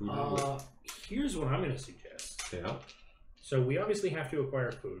 Food and wood. Here's what I'm going to suggest. Yeah. So we obviously have to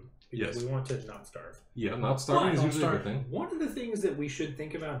acquire food because Yes. we want to not starve. Yeah, not starving is But usually a good thing. one of the things that we should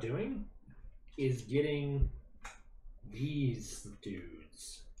think about doing is getting these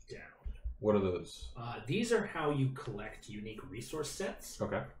dudes down. What are those? These are how you collect unique resource sets.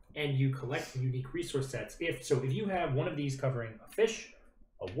 Okay. And you collect unique resource sets. If you have one of these covering a fish,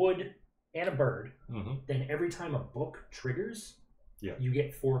 a wood, and a bird, then every time a book triggers, you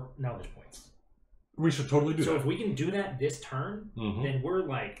get 4 knowledge points. We should totally do that. So if we can do that this turn, then we're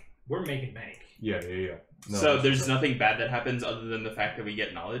making bank. Yeah. No, So there's nothing bad that happens other than the fact that we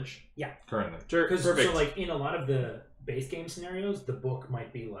get knowledge? Yeah. currently. Sure, perfect. So like in a lot of the base game scenarios, the book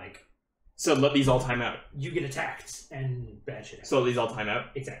might be like, So let these all time out. you get attacked and bad shit happens. So let these all time out?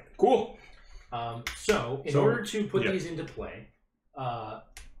 Exactly. Cool. So in order to put these into play,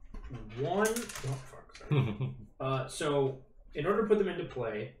 so in order to put them into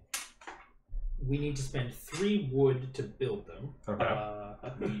play, we need to spend 3 wood to build them. Okay.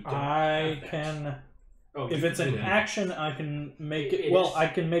 We don't I have that. can. Oh, If you it's can an do that. action, I can make it. It Well, is- I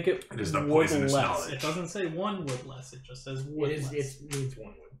can make it It is the wood poisonous less. knowledge. It doesn't say 1 wood less. It just says wood It less. needs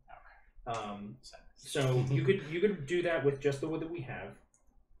 1 wood. So you could do that with just the wood that we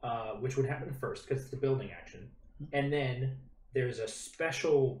have, which would happen first because it's the building action, and then there's a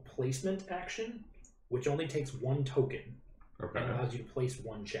special placement action, which only takes 1 token Okay. and allows you to place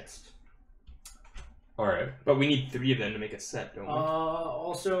 1 chest. All right. But we need 3 of them to make a set, don't we?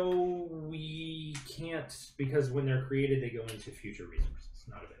 Also, we can't because when they're created, they go into future resources,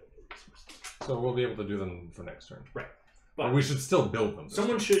 not available resources. So we'll be able to do them for next turn. Right. But we should still build them.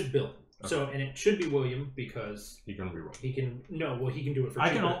 Someone should build them. So, and it should be William because He can reroll. he can. No, well, he can do it for. I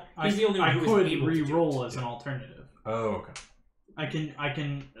cheaper. can. He's the only one I who is could able to do re-roll it. as an alternative. Oh, okay. I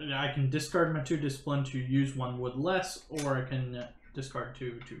can discard my 2 discipline to use 1 wood less, or I can discard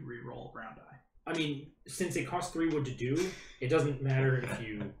 2 to re-roll a brown die. I mean, since it costs 3 wood to do, it doesn't matter if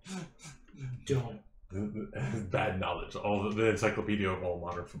you don't. Bad knowledge. All the encyclopedia of all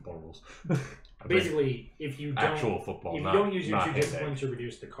modern football rules. Basically, if you don't, Actual football. if you not, don't use your not 2 hand-egg. discipline to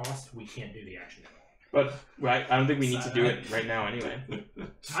reduce the cost, we can't do the action. But I don't think we need to do it right now anyway.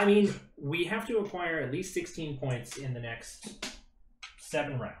 I mean, we have to acquire at least 16 points in the next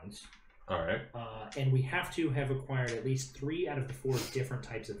 7 rounds. All right. And we have to have acquired at least 3 out of the 4 different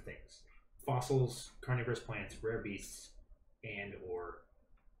types of things. Fossils, carnivorous plants, rare beasts, and or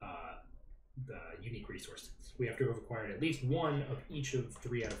the unique resources. We have to have acquired at least 1 of each of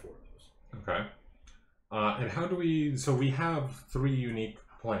 3 out of 4 of those. Okay. And how do we... So we have 3 unique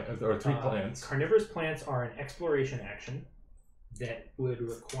plants, or 3 plants. Carnivorous plants are an exploration action that would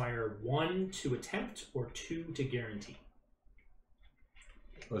require 1 to attempt or 2 to guarantee.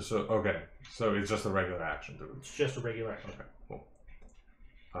 So, okay. So it's just a regular action. It's just a regular action. Okay, cool.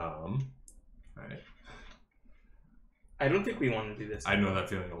 Alright. I don't think we want to do this. I know that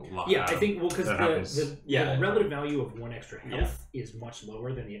feeling a lot. Yeah, I think because the Yeah. relative value of 1 extra health is much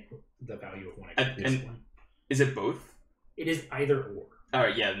lower than the value of 1 extra discipline. Is it both? It is either or. All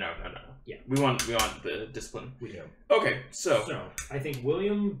right. Yeah. No. Yeah. We want the discipline. We do. Okay. So I think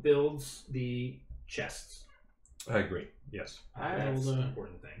William builds the chests. I agree. Yes. That's an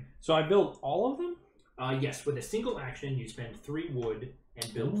important thing. So I built all of them? Yes, with a single action, you spend 3 wood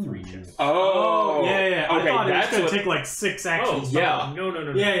and build 3 chests. Oh. Yeah. Okay, I thought it was that's going what- to take like 6 actions. yeah.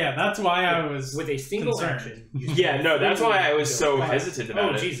 No. Yeah, that's why I was... With a single concerned. action. You Yeah. spend No. That's 3 why I wood was and so build 5. hesitant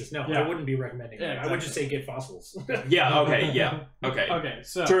about Oh, it. Jesus, no. Yeah. I wouldn't be recommending Yeah, that. exactly. I would just say get fossils. Yeah. Okay. Yeah. Okay. Okay,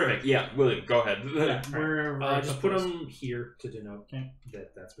 so... Terrific. Yeah. William, go ahead. Yeah, we're just put them here to denote Okay.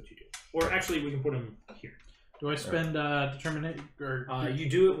 that's what you do. Or actually, we can put them here. Do I spend determinate or You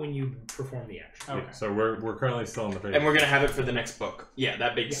do it when you perform the action. Okay. So we're currently still in the phase. And we're gonna have it for the next book. Yeah,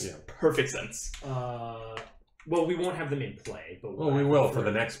 that makes Yeah. perfect sense. Well, we won't have them in play, but Well, we will for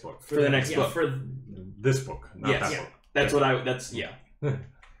the next book. For the next book. For This book, not Yes. that Yeah. book. That's what I. That's yeah.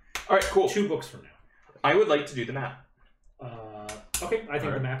 All right, cool. 2 books from now. I would like to do the map. Okay, I think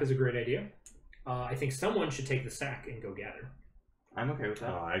Alright. the map is a great idea. I think someone should take the sack and go gather. I'm okay with that.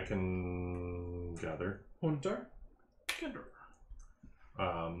 I can gather. Hunter?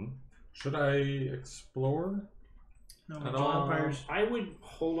 Should I explore? No, At all? vampires. I would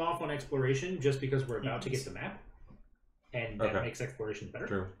hold off on exploration just because we're about to get the map, and that Okay. makes exploration better.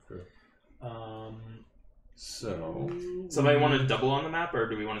 True. So Somebody want to double on the map, or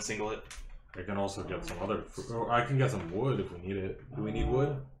do we want to single it? I can also get some other food. Or I can get some wood if we need it. Do we need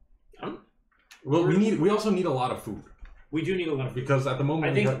wood? Well, we also need a lot of food We do need a lot of food. because at the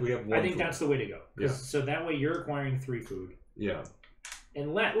moment we have one. I think food. that's the way to go. Yeah. So that way you're acquiring 3 food. Yeah.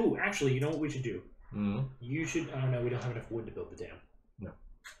 And actually, you know what we should do? Mm-hmm. You should. Oh no, we don't have enough wood to build the dam.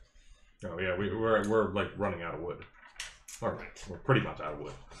 Oh yeah, we're like running out of wood. Or we're pretty much out of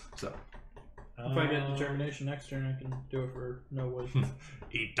wood. So If I get determination next turn, I can do it for no wood.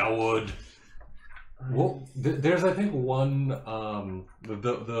 eat the wood. Well, there's I think one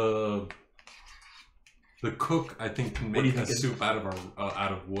the cook I think can What do you make a think soup out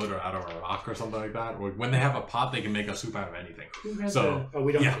of wood or out of a rock or something like that. Or when they have a pot, they can make a soup out of anything. Who has So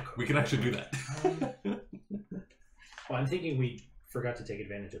we don't yeah, have a cook. we can actually do that. Well, I'm thinking we forgot to take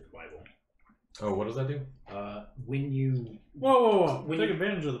advantage of the Bible. Oh, what does that do? When you Whoa. When Take you-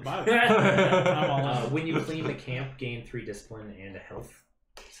 advantage of the Bible. I'm all in. when you clean the camp, gain 3 discipline and a health.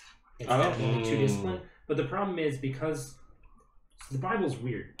 Instead of only 2 discipline. But the problem is because the Bible's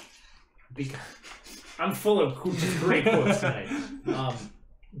weird. Because I'm full of just great quotes tonight.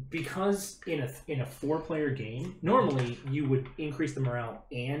 Because in a 4-player game, normally you would increase the morale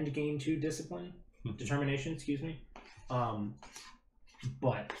and gain 2 determination. Excuse me.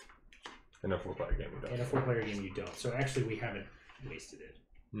 But In a 4-player game, we don't. in a 4-player game, you don't. So actually, we haven't wasted it.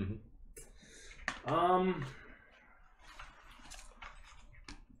 Mhm.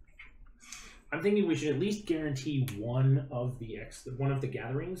 I'm thinking we should at least guarantee one of the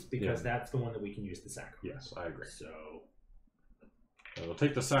gatherings because that's the one that we can use the sack. Yes, I agree. So I will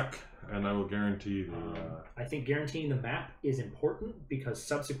take the sack, and I will guarantee the. I think guaranteeing the map is important because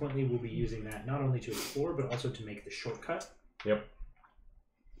subsequently we'll be using that not only to explore but also to make the shortcut. Yep.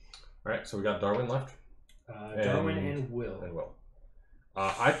 All right, so we got Darwin left. Darwin and Will. And Will.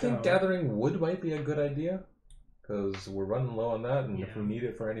 I think So- gathering wood might be a good idea because we're running low on that, and if Yeah. we need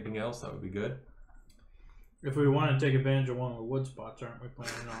it for anything else, that would be good. If we want to take advantage of one of the wood spots, aren't we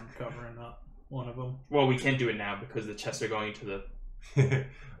planning on covering up one of them? Well, we can't do it now because the chests are going to the.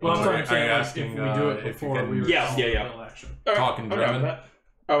 Well, I'm Are trying you to say, like, asking, if we do it if you before can- we Yeah, resolve yeah. the action. Talking I'm down with German? that.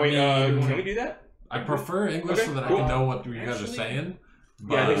 Oh wait, I mean- can we do that? I prefer English Okay, so that cool. I can know what you guys are Actually- saying.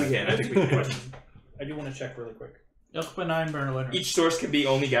 Yeah, I think we but- can. I think we can. I do want to check really quick. Ich bin ein Berliner. Each source can be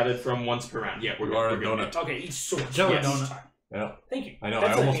only gathered from once per round. Yeah, we're You good. are a We're good. donut. Okay, each source. Jelly Yes. donut. Yeah, Thank you. I know.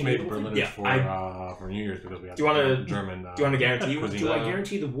 That's I almost a made handy little Berliners thing. Yeah, for New Year's because we had Do you wanna- German. Do you want to guarantee? cuisine. Do I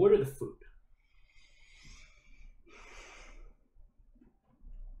guarantee the wood or the food?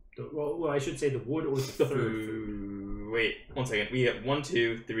 Well, I should say the wood or the The third food. food. Wait, 1 second. We have 1,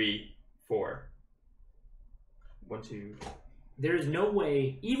 2, 3, 4. 1, 2. There is no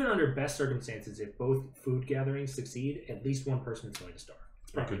way, even under best circumstances, if both food gatherings succeed, at least one person is going to starve.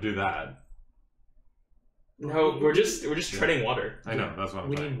 We could do that. No, we're just treading water. I know. That's what I'm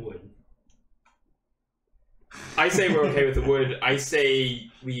We saying. need wood. I say we're okay with the wood. I say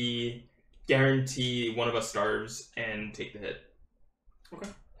we guarantee one of us starves and take the hit. Okay.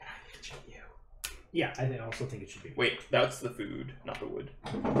 Yeah, I also think it should be. Wait, that's the food, not the wood.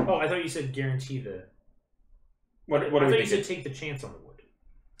 Oh, I thought you said guarantee the. What I are thought we you said thinking? take the chance on the wood.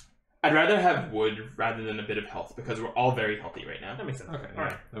 I'd rather have wood rather than a bit of health because we're all very healthy right now. That makes sense. Okay, All yeah,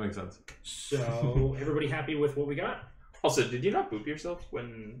 right. that makes sense. So everybody happy with what we got? Also, did you not boop yourself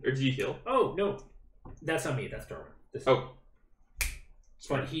when, or did you heal? Oh no, that's not me. That's Darwin. This Oh,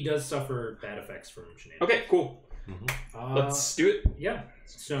 but he does suffer bad effects from shenanigans. okay, cool. Let's do it. Yeah. Go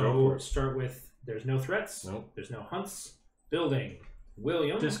So for it. start with. There's no threats. Nope. There's no hunts. Building.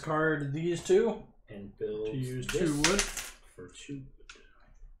 William. Discard these two And build to use this 2 wood. for 2.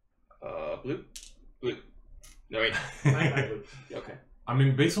 Blue. No wait. I would. Okay. I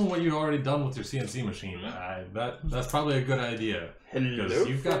mean, based on what you've already done with your CNC machine, that's probably a good idea. Because Hello.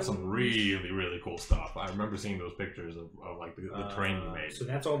 you've got some really cool stuff. I remember seeing those pictures of like the terrain you made. So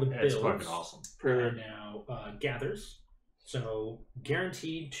that's all the It's builds. fucking awesome. And now gathers. So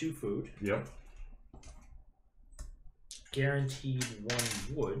guaranteed 2 food. Yep. Guaranteed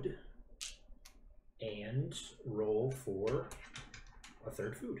 1 wood. And roll for a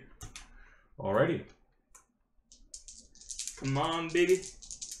 3rd food. Alrighty. Come on, baby.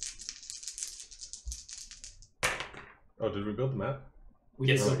 Oh, did we build the map? We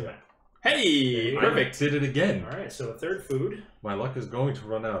Yes. did build Oh, that. Hey, Yeah. perfect. Did it again. Alright, so a 3rd food. My luck is going to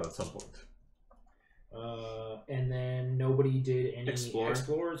run out at some point. And then nobody did any Explore.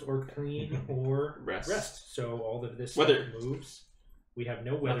 explores or clean or Rest. So all of this Weather. stuff moves. We have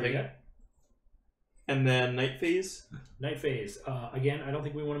no weather Nothing. yet. And then night phase. Night phase. Again, I don't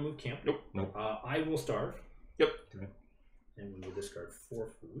think we want to move camp. Nope. I will starve. Yep. Okay. And we will discard 4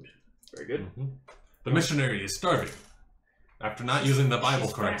 food. Very good. The missionary is starving after not using the Bible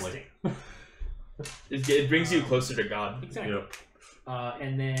She's correctly. fasting. It brings you closer to God. Exactly. Yep.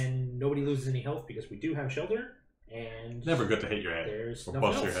 And then nobody loses any health because we do have shelter. And Never good to hit your head. there's Or nothing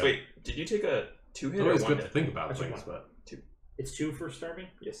bust your else. head. Wait, did you take a 2-hit It's or always 1 good to hit? think about I took things, one. but It's 2 for starving?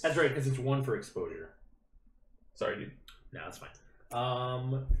 Yes. That's right, because it's 1 for exposure. Sorry, dude. No, that's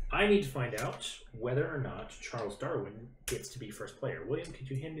fine. I need to find out whether or not Charles Darwin gets to be first player. William, could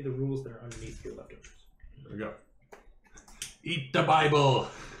you hand me the rules that are underneath your leftovers? there we go. Eat the Bible.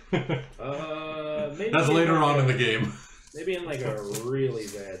 Maybe That's later on in the game. Maybe in like a really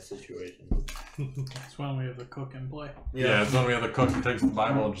bad situation. That's when we have the cook in play. Yeah, it's when we have the cook who takes the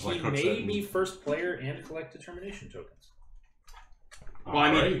Bible and just He like cooks may it. be first player and collect determination tokens. Well,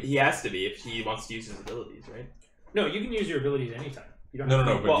 I mean, Alright. he has to be if he wants to use his abilities, right? No, you can use your abilities anytime. You don't No, have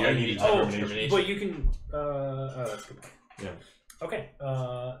no, to- but Well, yeah, I you need need determination. determination. But you can. Oh, that's a good point. Yeah. Okay.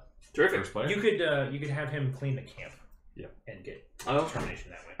 Terrific. First player. You could have him clean the camp. Yeah. And get Oh,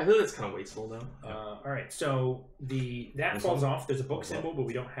 determination that way. I feel that's kind of wasteful, though. All right, so that This falls one? off. There's a book Falls off. symbol, but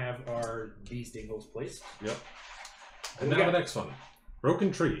we don't have our these dingles placed. Yep. What And we now got? the next one.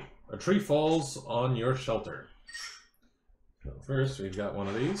 Broken tree. A tree falls on your shelter. So first, we've got one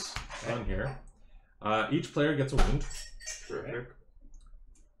of these on here. Each player gets a wound. Terrific.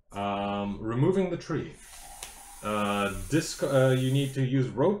 Removing the tree. You need to use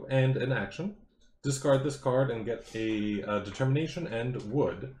rope and an action. Discard this card and get a determination and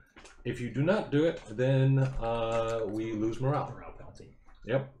wood. If you do not do it, then we lose morale. Morale penalty.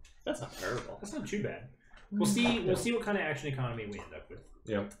 Yep. That's not terrible. That's not too bad. We'll see. We'll see what kind of action economy we end up with.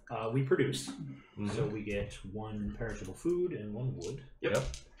 Yep. We produce, Mhm. so we get 1 perishable food and 1 wood. Yep.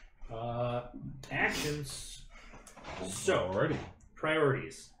 Actions. So Alrighty.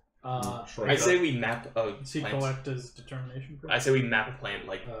 priorities. Short I cut. say we map a Does he plant. collect his determination? I say we map a plant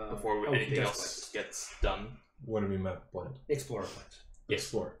like before oh, he anything does else gets done. What do we map plant? Explorer plans.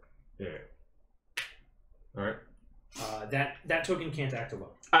 Explore. Yeah. Alright. That token can't act alone.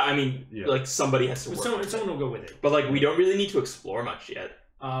 I mean, Yeah. like somebody has to But work. someone will go with it. But like, we don't really need to explore much yet.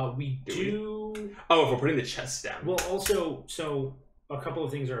 We Do do. Oh, if we're putting the chests down. Well, also, so a couple of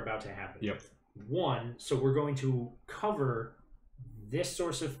things are about to happen. Yep. One, so we're going to cover this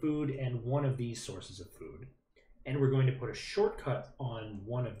source of food and one of these sources of food, and we're going to put a shortcut on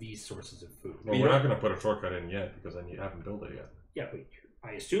one of these sources of food. Well, we're not going to put a shortcut in yet because I haven't built it yet. Yeah, but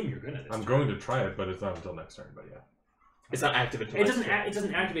I assume you're gonna. I'm going to try it, but it's not until next turn. But yeah. It's not active until It next doesn't. turn. It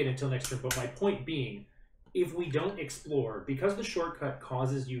doesn't activate until next turn. But my point being, if we don't explore, because the shortcut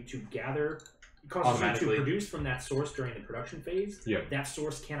causes you to gather, causes you to Automatically. produce from that source during the production phase. Yeah. That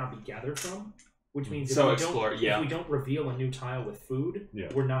source cannot be gathered from, which means So we explore, don't, yeah. if we don't reveal a new tile with food,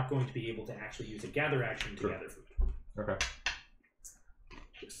 Yeah. we're not going to be able to actually use a gather action to Sure. gather food. Okay.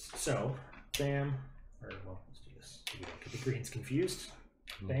 So, bam, or well, let's do this. So we don't get the greens confused.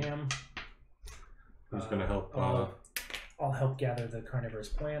 Bam. Who's going to help? I'll help gather the carnivorous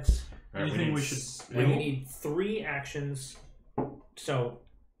plants. Alright, Anything need we should s- We need 3 actions. So,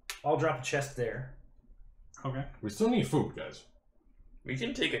 I'll drop a chest there. Okay. We still need food, guys. We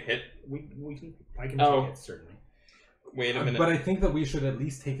can take a hit. We can. I can Oh. take it certainly. Wait a minute. But I think that we should at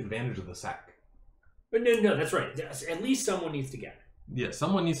least take advantage of the sack. But no, that's right. At least someone needs to gather. Yeah,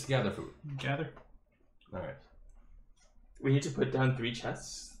 someone needs to gather food. Gather. All right. We need to put down 3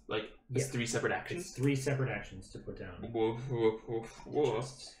 chests? Like, it's Yeah. 3 separate actions? It's 3 separate actions to put down. Whoa.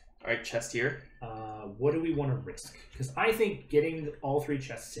 Alright, chest here. What do we want to risk? Because I think getting all 3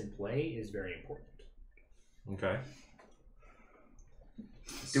 chests in play is very important. Okay.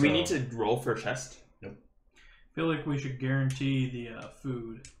 Do we need to roll for a chest? Nope. I feel like we should guarantee the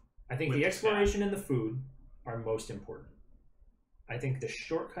food. I think the exploration and the food are most important. I think the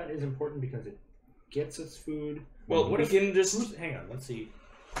shortcut is important because it gets us food. Well, what we if, can just... Hang on, let's see.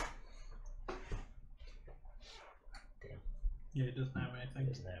 Yeah, it doesn't have anything. It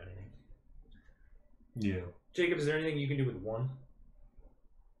doesn't have anything. Yeah. Jacob, is there anything you can do with 1?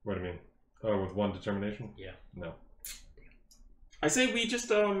 What do you mean? Oh, with 1 determination? Yeah. No. I say we just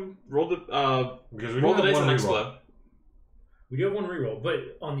roll the Because we roll the have dice one on next reroll. flow. We do have 1 reroll,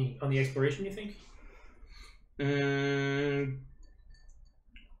 but on the exploration, you think? I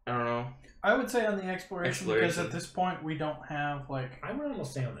don't know. I would say on the exploration because Exploration. at this point we don't have like. I would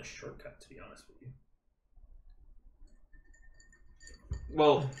almost say on the shortcut, to be honest with you.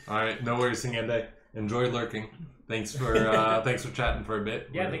 Well, All right, no worries, Singende. Enjoy lurking. Thanks for chatting for a bit.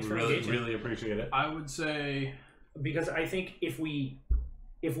 Yeah, thanks for really engaging. really appreciate it. I would say Because I think if we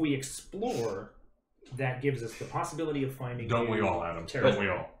explore, that gives us the possibility of finding. Don't we new all, Adam? territory. Don't we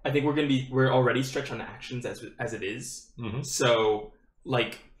all? I think we're already stretched on actions as it is. Mm-hmm. So,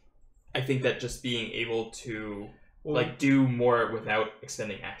 like, I think that just being able to like do more without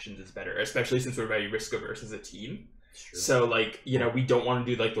extending actions is better, especially since we're very risk averse as a team. True. So, like, you know, we don't want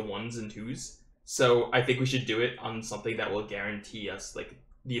to do like the 1s and 2s. So I think we should do it on something that will guarantee us like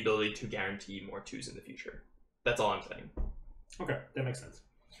the ability to guarantee more 2s in the future. That's all I'm saying. Okay, that makes sense.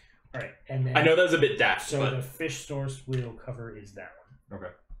 All right, and then I know that was a bit daft, so but the fish source we'll cover is that one.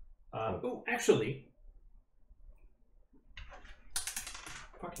 Okay. Oh, actually,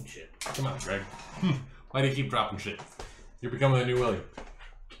 fucking shit. Come on, Greg. Why do you keep dropping shit? You're becoming the new William.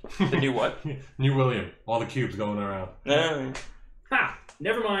 the new what? New William. All the cubes going around. Ha!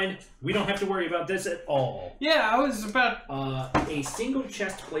 Never mind. We don't have to worry about this at all. yeah. I was about. A single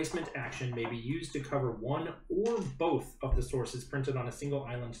chest placement action may be used to cover 1 or both of the sources printed on a single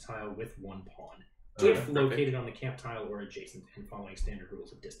island tile with 1 pawn, if perfect. located on the camp tile or adjacent, and following standard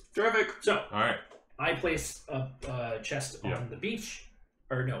rules of distance. Terrific. So, All right. I place a chest on the beach.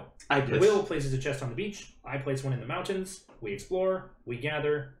 Or no, Will places a chest on the beach. I place one in the mountains. We explore. We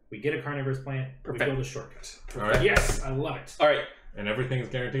gather. We get a carnivorous plant. Perfect. We build a shortcut. All right. Yes, I love it. All right. And everything is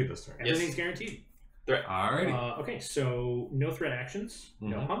guaranteed this turn. Everything's guaranteed. All right. Okay, so no threat actions,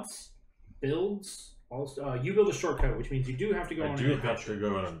 no Mhm. hunts, builds. Also, you build a shortcut, which means you do have to go I on do an have adventure. to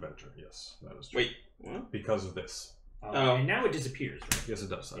go on an adventure. Yes, that is true. Wait. What? Because of this. Oh. And now it disappears. Right? Yes, it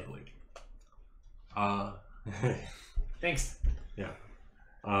does, I Yeah. believe. Thanks. Yeah.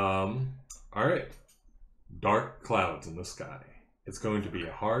 All right. Dark clouds in the sky. It's going to be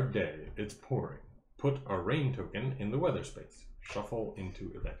a hard day. It's pouring. Put a rain token in the weather space. Shuffle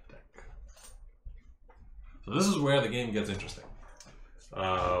into event deck. So this is where the game gets interesting.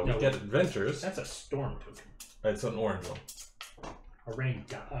 We get adventures. That's a storm token. It's an orange one. A rain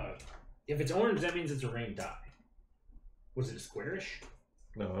die. If it's orange, that means it's a rain die. Was it a squarish?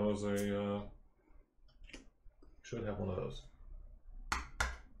 No, that was a. Should have one of those.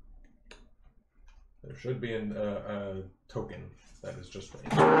 There should be a token that is just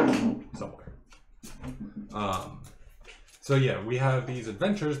rain somewhere. So yeah, we have these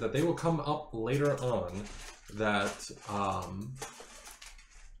adventures that they will come up later on that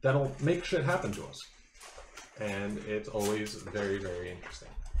that'll make shit happen to us, and it's always very, very interesting.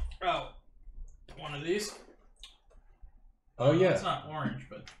 Oh, one of these. Oh yeah, It's not orange,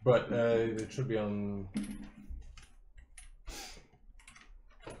 but it should be on.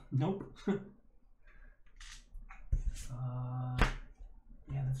 Nope.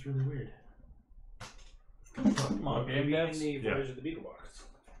 Yeah, that's really weird. come on, game Maybe in devs. the Yeah. Voyage of the Beagle box.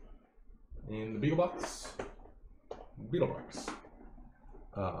 In the Beagle box. Beetle box.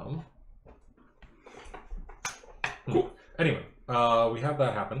 Cool. Anyway, we have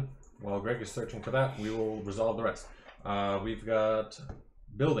that happen. While Greg is searching for that, we will resolve the rest. We've got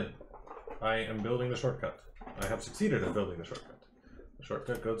building. I am building the shortcut. I have succeeded at building the shortcut. The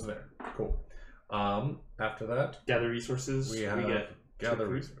shortcut goes there. Cool. After that, Gather resources. we have gather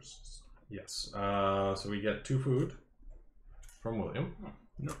food. resources. Yes. So we get 2 food from William.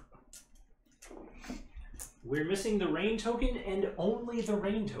 We're missing the rain token and only the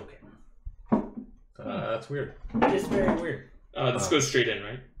rain token. That's weird. It's very weird. This goes straight in,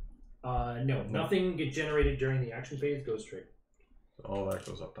 right? No, nothing gets generated during the action phase. Goes straight. All that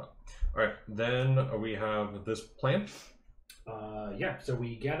goes up top. All right, then we have this plant. Yeah, so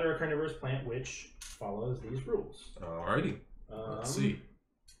we gather a carnivorous plant which follows these rules. Alrighty, let's see.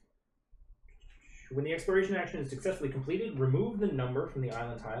 When the exploration action is successfully completed, remove the number from the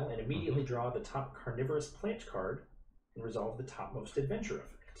island tile and immediately draw the top carnivorous plant card and resolve the topmost adventure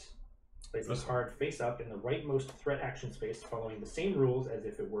effect. Place the card face up in the rightmost threat action space following the same rules as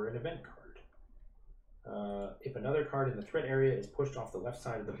if it were an event card. If another card in the threat area is pushed off the left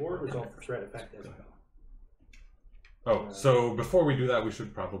side of the board, resolve the threat effect as well. Oh, so before we do that, we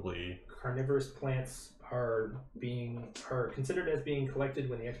should probably... Carnivorous plants are considered as being collected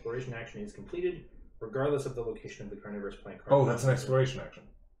when the exploration action is completed, regardless of the location of the carnivorous plant card. Oh, that's an exploration action.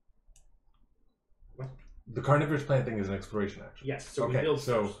 What? The carnivorous plant thing is an exploration action. Yes, so okay, we build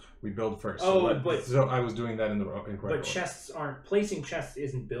so first. we build first. Oh, so so I was doing that in the incorrect order. But chests aren't... Placing chests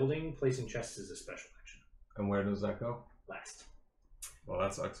isn't building. Placing chests is a special action. And where does that go? Last. Well,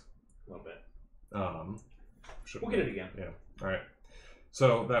 that sucks. A little bit. We'll get it again. Yeah. All right.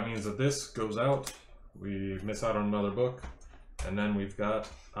 So that means that this goes out. We miss out on another book, and then we've got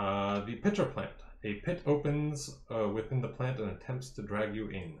the pitcher plant. A pit opens within the plant and attempts to drag you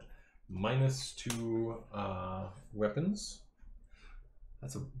in. -2 weapons.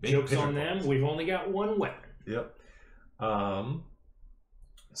 That's a big Joke's pitcher on plant. them. We've only got one weapon. Yep.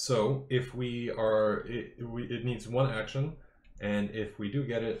 So if we are, it needs one action, and if we do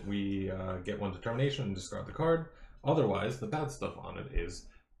get it, we get one determination and discard the card. Otherwise, the bad stuff on it is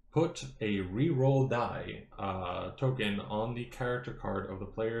put a reroll die token on the character card of the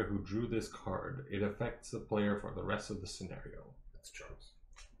player who drew this card. It affects the player for the rest of the scenario. That's Charles.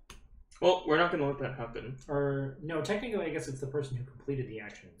 Well, we're not going to let that happen. Or, no, technically I guess it's the person who completed the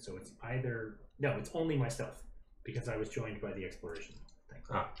action. So it's either... No, it's only myself, because I was joined by the exploration thing.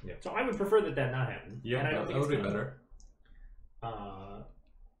 Yeah. So I would prefer that not happen. Yeah, and I don't that think would be it's gonna. better.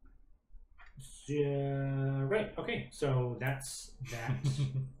 Right, okay, so that's that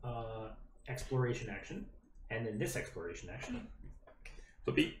exploration action. And then this exploration action.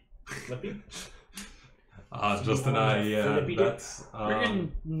 Flippy. Justin, Flippy dip. that's...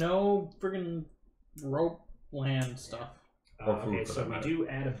 friggin' rope land stuff. Or food, Okay, for so that we matter. do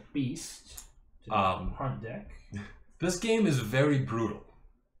add a beast to the hunt deck. This game is very brutal.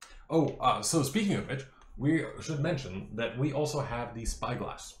 Oh, so speaking of which, we should mention that we also have the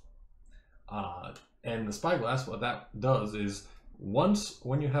spyglass. And the spyglass, what that does is, when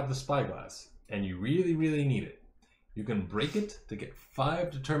you have the spyglass, and you really, really need it, you can break it to get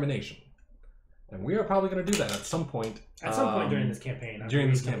 5 determination. And we are probably going to do that at some point. At some point during this campaign. During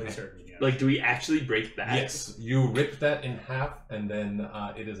this campaign. Certain, yeah. Like, do we actually break that? Yes, you rip that in half, and then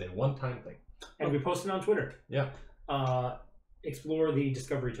it is a one-time thing. And we post it on Twitter. Yeah. Explore the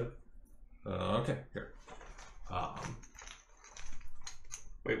discovery token. Okay, here.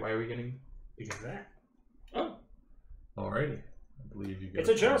 Wait, why are we getting... Because of that. Oh. Alrighty. I believe you get It's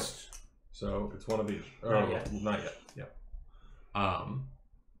a chest. So it's one of these. Not yet. Not yet. Yeah.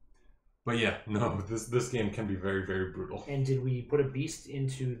 But yeah, no. This game can be very, very brutal. And did we put a beast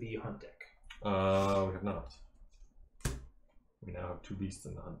into the hunt deck? We have not. We now have 2 beasts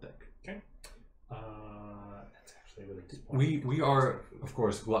in the hunt deck. Okay. That's actually really disappointing. We are, of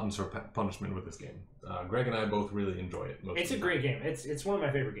course, gluttons for punishment with this game. Greg and I both really enjoy it. It's a great game. It's one of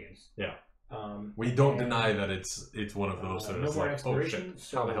my favorite games. Yeah. We don't deny that it's one of those that no is more like, oh shit, exploration.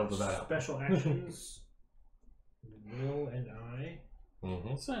 how the hell did that happen? Special actions. Will and I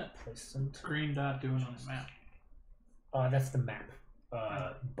What's that place some green dot doing on the map? that's the map.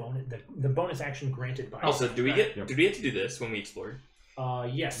 Bonus the bonus action granted by. Also, do we get Yep. did we get to do this when we explored?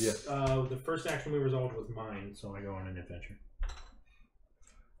 Yes. Yes. The first action we resolved was mine, so I go on an adventure.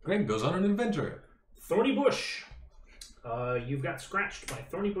 Greg goes on an adventure. Thorny bush. You've got scratched by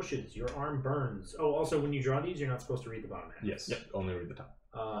thorny bushes. Your arm burns. Oh, also, when you draw these, you're not supposed to read the bottom half. Yes. Only read the top.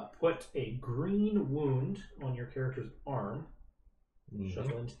 Put a green wound on your character's arm. Mhm.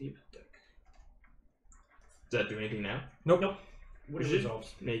 Shuffle into the event deck. Does that do anything now? Nope. Which should-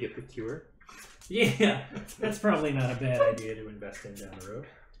 resolves. Make it the cure. Yeah, that's probably not a bad idea to invest in down the road.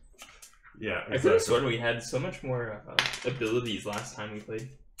 Yeah. I could have sworn we had so much more abilities last time we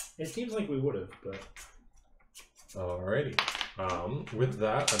played. It seems like we would have, but Alrighty. With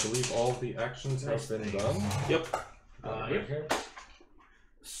that, I believe all the actions have been done. Yep. yep. Here.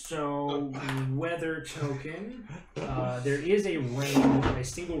 So weather token. There is a rain, a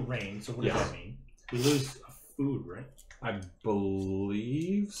single rain. So what does that mean? We lose a food, right? I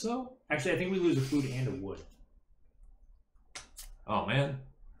believe so. Actually, I think we lose a food and a wood. Oh man.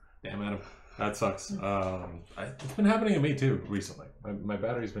 Damn, Adam. That sucks. It's been happening to me too recently. My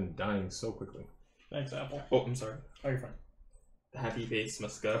battery's been dying so quickly. Thanks, Apple. Oh, I'm sorry. Oh, you're fine. The happy face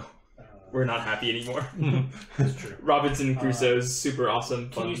must go. We're not happy anymore. That's true. Robinson Crusoe's super awesome.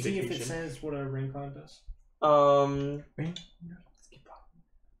 Can Fun you see vacation. if it says what a ring con does?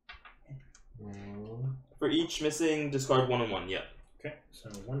 For each missing, discard 1 and 1. Yep. Okay, so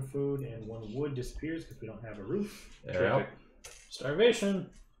 1 food and 1 wood disappears because we don't have a roof. Yeah. Starvation.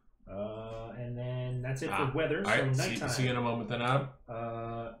 And then that's it for weather. So Alright, nighttime. see you in a moment then, Adam.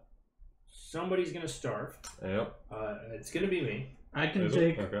 Somebody's gonna starve. Yep. It's gonna be me. I can Is it?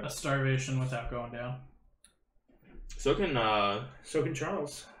 take Okay. a starvation without going down. So can So can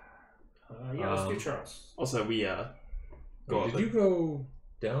Charles. Let's do Charles. also we go Did up. you go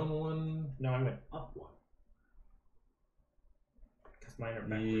down one? No, I went up 1. Because mine are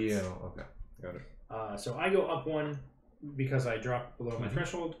backwards. Yeah. Okay. Got it. So I go up 1 because I dropped below my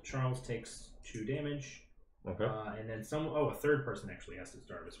threshold. Charles takes 2 damage. Okay. And then a third person actually has to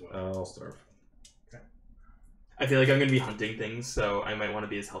starve as well. I'll starve. I feel like I'm gonna be hunting things, so I might want to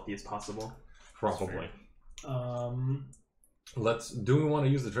be as healthy as possible. Probably. Do we want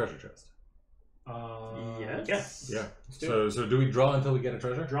to use the treasure chest? Yes. Yeah. Let's do So do we draw until we get a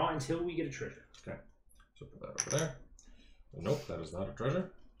treasure? Draw until we get a treasure. Okay. So put that over there. Nope, that is not a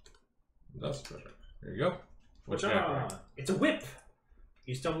treasure. That's a treasure. There you go. What you got, Greg? It's a whip.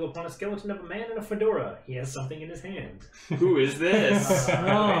 You stumble upon a skeleton of a man in a fedora. He has something in his hand. Who is this?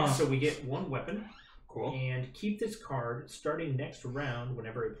 Okay, so we get 1 weapon. Cool. And keep this card starting next round.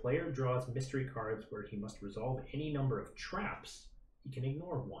 Whenever a player draws mystery cards where he must resolve any number of traps, he can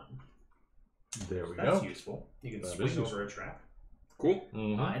ignore 1. There we That's go. useful. You can That swing is over a trap. Cool.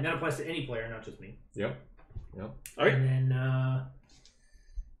 Mm-hmm. And that applies to any player, not just me. Yep. All right. And then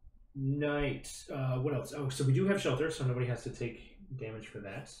night. What else? Oh, so we do have shelter, so nobody has to take damage for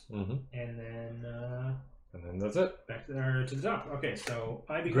that. Mm-hmm. And then that's it. back to the top. Okay, so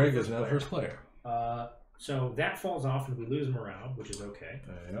I become Greg the is now player. first player. So that falls off and we lose morale, which is okay.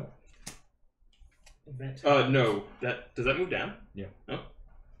 Yep. Event. No. Does that move down? Yeah. Oh.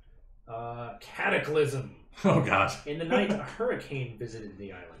 Cataclysm. Oh god. In the night, a hurricane visited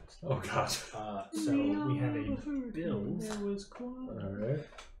the island. Oh god. So we have a build. All right.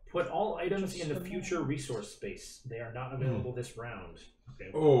 Put all items in the future resource space. They are not available this round.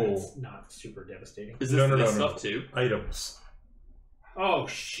 Okay. Oh. That's not super devastating. Is this No. stuff too? Items. Oh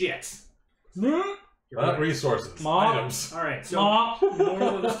shit. You're Not right. resources. Mom. Items. All right. So Ma. the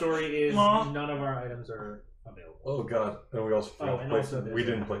moral of the story is Ma. none of our items are available. Oh god. And we also Oh, and also there's we a-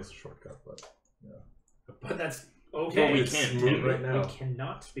 didn't place a shortcut, but But that's Well, okay. we it's can't, moot can we? right now. We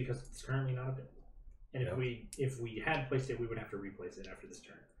cannot because it's currently not available. And Yeah. if we had placed it, we would have to replace it after this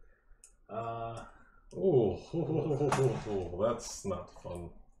turn. That's not fun.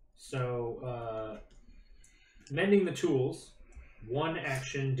 So mending the tools. 1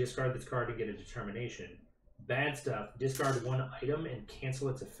 action, discard this card and get a determination. Bad stuff, discard 1 item and cancel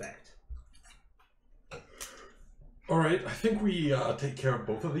its effect. All right, I think we take care of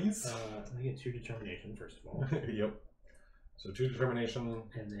both of these. I get 2 determination first of all, Yep. So 2 determination,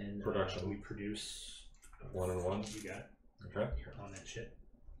 and then Production. we produce 1 and 1. You got Okay. you're on that shit.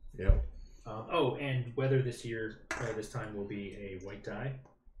 Yep. And weather this year or this time will be a white die.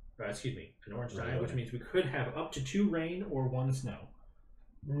 Excuse me, an orange die, Really? which means we could have up to 2 rain or 1 snow.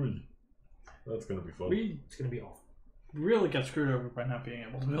 That's gonna be fun. It's gonna be awful. Really got screwed over by not being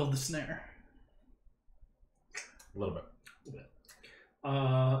able to build the snare. A little bit.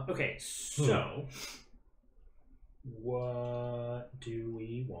 Okay, so what do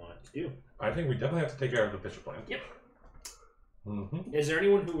we want to do? I think we definitely have to take care of the pitcher plant. Yep. Mm-hmm. Is there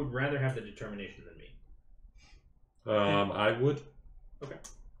anyone who would rather have the determination than me? I would. Okay.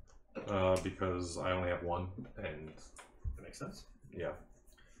 Because I only have 1, and That makes sense. yeah.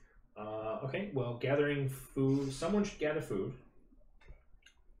 Okay, well, gathering food. Someone should gather food.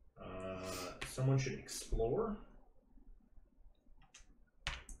 Someone should explore.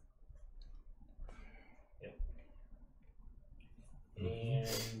 Yep.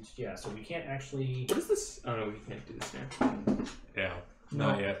 And yeah, so we can't actually. What is this? Oh no, we can't do this now. Yeah. No,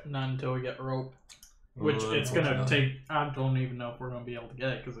 Not yet. Not until we get rope. Which it's gonna take. I don't even know if we're gonna be able to get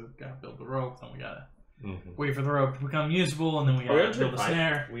it because we've got to build the rope. Then we gotta wait for the rope to become usable, and then we Are we gotta on build turn the 5?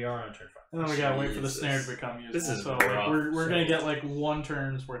 snare, We are on turn 5. and then we gotta wait for the Jesus. snare to become usable. This is so rough. we're gonna get like 1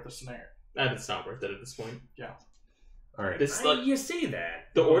 turn's worth of snare. That's not worth it at this point. All right. This like You say that.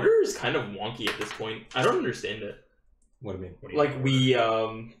 the order is kind of wonky at this point. I don't understand it. What do you mean? What do you Like mean? we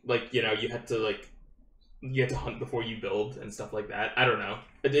you had to hunt before you build and stuff like that. I don't know.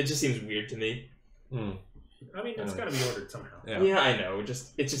 It just seems weird to me. I mean, it's got to be ordered somehow. Yeah, I know.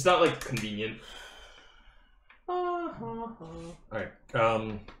 It's just not like convenient. Alright.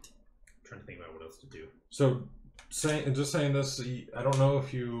 I'm trying to think about what else to do. So, saying this, I don't know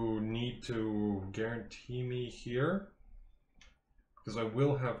if you need to guarantee me here, because I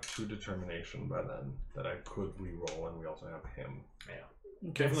will have 2 determination by then that I could re-roll, and we also have him.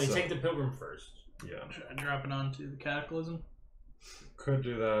 Yeah. Definitely take the pilgrim first. Yeah. Should I drop it onto the cataclysm? Could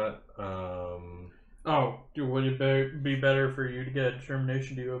do that. Would it be better for you to get a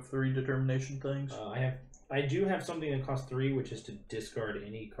determination? Do you have 3 determination things? I do have something that costs 3, which is to discard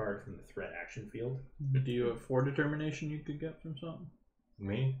any card from the threat action field. Do you have 4 determination you could get from something?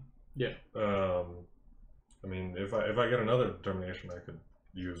 Me? Yeah. I mean, if I get another determination, I could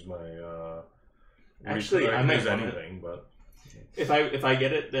use my. Actually, I might use want anything, but if I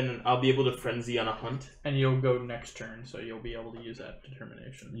get it, then I'll be able to frenzy on a hunt, And you'll go next turn, so you'll be able to use that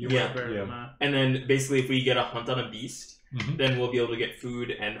determination. Yeah. Better than that. and then basically if we get a hunt on a beast, Mhm. then we'll be able to get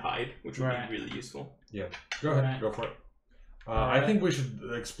food and hide, which would Right. be really useful. go ahead, Right. go for it. I Alright. think we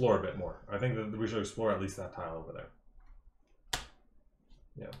should explore a bit more. I think that we should explore at least that tile over there.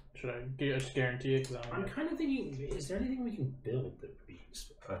 Should I just guarantee it? Because I'm kind of thinking, is there anything we can build that would be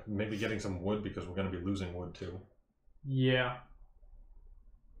useful? Maybe getting some wood because we're going to be losing wood too. Yeah.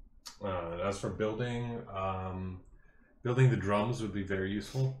 As for building, building the drums would be very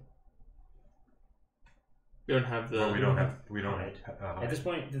useful. We don't have the. But we don't have. Hide. At this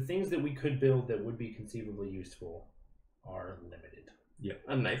point, the things that we could build that would be conceivably useful are limited.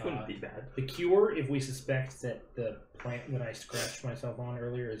 A knife wouldn't be bad. The cure, if we suspect that the plant that I scratched myself on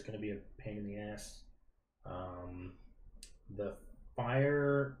earlier is going to be a pain in the ass. The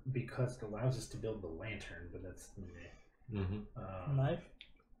fire, because it allows us to build the lantern, but that's meh. Knife?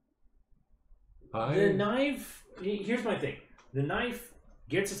 The knife. Here's my thing. The knife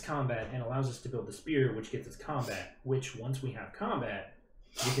gets us combat and allows us to build the spear, which gets us combat. Which once we have combat,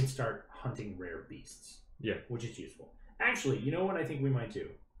 we can start hunting rare beasts. Yeah. Which is useful. Actually, you know what I think we might do?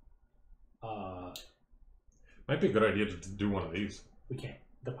 Might be a good idea to do one of these. We can't.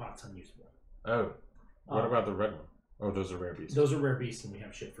 The pot's unusable. Oh, what about the red one? Oh, those are rare beasts. Those are rare beasts, and we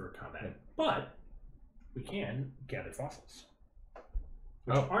have shit for combat. But we can gather fossils,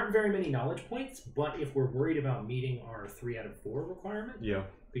 which aren't very many knowledge points. But if we're worried about meeting our 3 out of 4 requirement, Yeah.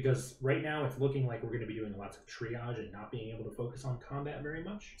 because right now it's looking like we're going to be doing lots of triage and not being able to focus on combat very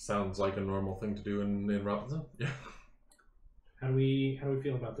much. Sounds like a normal thing to do in Robinson. Yeah. How do we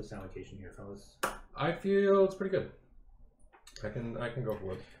feel about this allocation here, fellas? I feel it's pretty good. I can go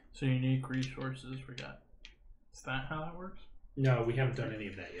for it. So unique resources we got. Is that how that works? No, we haven't done any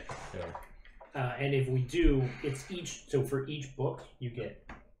of that yet. Yeah. And if we do, it's each. So for each book, you get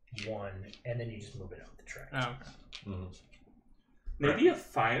 1, and then you just move it up the track. Oh, okay. Mm-hmm. Maybe a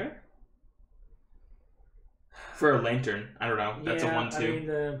fire for a lantern. I don't know. That's a 1/2.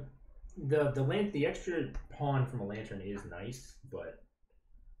 I mean, the extra pawn from a lantern is nice, but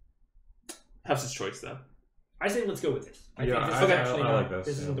House's choice though. I say let's go with this. I Yeah, think this I- is I- actually I not, like this,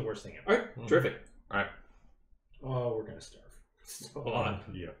 this yeah. isn't the worst thing ever. All right, terrific. Oh, we're gonna starve. Hold on.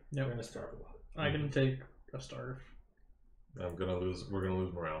 Yeah. We're gonna starve a lot. I can take a starve. I'm gonna lose. We're gonna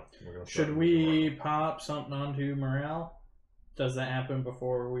lose morale. We're gonna Should we pop something onto morale? Does that happen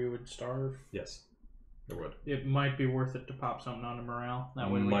before we would starve? Yes, it would. It might be worth it to pop something onto morale.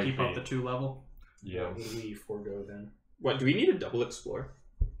 That way we Might keep be. up the 2 level. Yeah. What do we forego then? What do we need a double explore?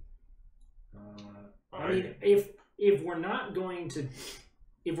 I mean, if we're not going to,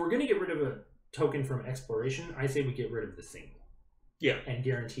 if we're going to get rid of a token from exploration, I say we get rid of the single. Yeah. And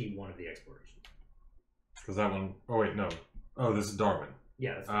guarantee 1 of the exploration. Because that one oh wait, no. Oh, this is Darwin.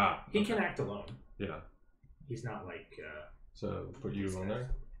 Yeah, that's he okay. can act alone. Yeah. He's not like. So put you on there.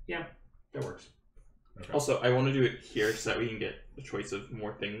 Yeah, that works. Okay. Also, I want to do it here so that we can get a choice of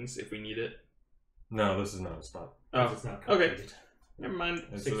more things if we need it. No, this is not a spot. Oh, It's not okay. complicated. Never mind.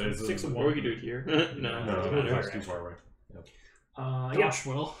 Six of Or we could do it here. No. No, Fire it's too action. far away. Yeah, Gosh,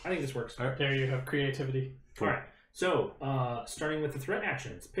 Will. I think this works. All right. There you have creativity. All right. So, starting with the threat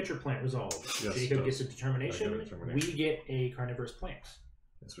actions, pitcher plant resolved. Yes, Jacob it gets a does. determination. I get a determination. We get a carnivorous plant.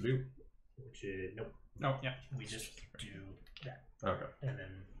 Yes, we do. Which is nope. Oh, yeah. We just do that, Okay. and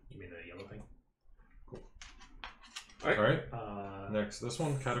then give me the yellow thing. All right. Next, this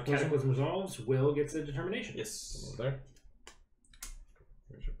one, Cataclysm. Cataclysm resolves. Will gets a determination. Yes. Over there.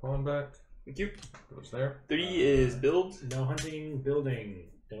 Here's your pawn back. Thank you. Goes there. 3 is build. No hunting, building.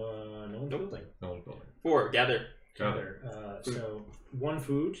 No one's building. No one's building. 4, gather. Got it. Gather. So 1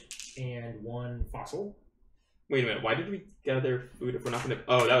 food and 1 fossil. Wait a minute. Why did we gather food if we're not going to...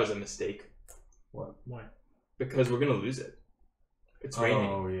 Oh, that was a mistake. What? Why? Because we're going to lose it. It's raining.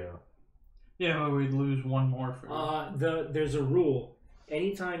 Oh, yeah. Yeah, but we'd lose one more food. There's a rule.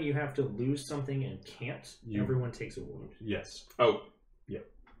 Anytime you have to lose something and can't, everyone takes a wound. Yes. Oh.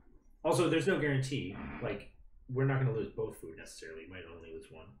 Also, there's no guarantee. Like, we're not going to lose both food necessarily. We might only lose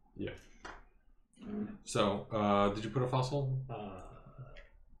one. Yeah. So, did you put a fossil?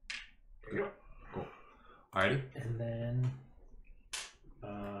 There you go. Cool. Alrighty. And then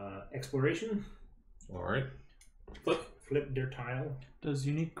exploration. Alright. Flip their tile. Does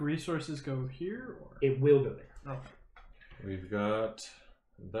unique resources go here? Or? It will go there. Okay. We've got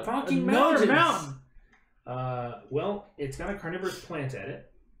that. Fucking Another mountains! mountain! Well, it's got a carnivorous plant at it.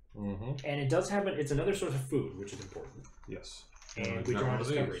 Mm-hmm. And it does have it's another source of food, which is important. Yes. And we draw a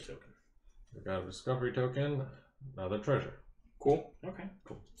discovery token. We got a discovery token, another treasure. Cool. Okay,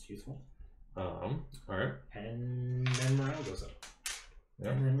 cool. It's useful. Alright. And then morale goes up. Yeah.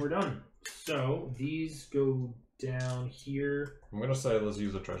 And then we're done. So these go down here. I'm gonna say let's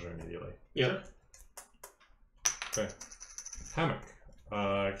use the treasure immediately. Yep. Okay.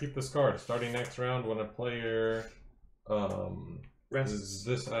 Hammock. Keep this card. Starting next round when a player Rests.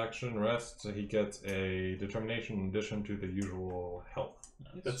 this action rests, he gets a determination in addition to the usual health.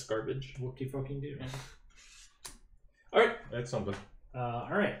 That's garbage. Whoop-de-fucking-do. Alright. It's something.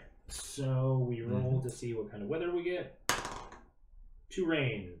 Alright. So we roll to see what kind of weather we get. 2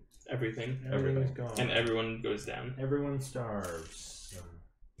 rain. Everything. Everything's gone. And everyone goes down. Everyone starves.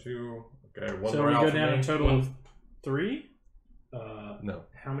 2. Okay, 1 So we morale go for down me. a total of 3? No.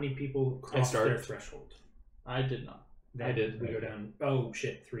 How many people crossed their starved. threshold? I did not. Then I did. We go down. Oh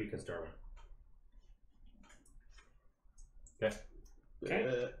shit, 3 because Darwin. Okay.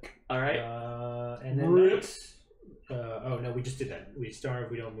 Alright. And then next. Oh no, we just did that. We starve,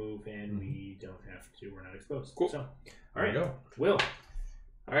 we don't move, and we don't have to. We're not exposed. Cool. So, all There right, you go. Will.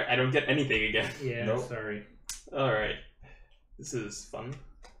 Alright, I don't get anything again. Yeah, Nope. sorry. Alright. This is fun.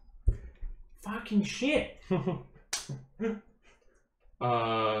 Fucking shit.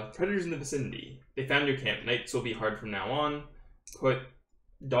 Predators in the vicinity. They found your camp. Nights will be hard from now on. Put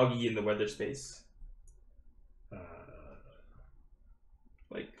doggy in the weather space.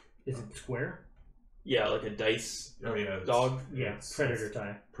 Like, Is it square? yeah, like a dice Oh yeah. it's- dog. Yeah, it's- predator it's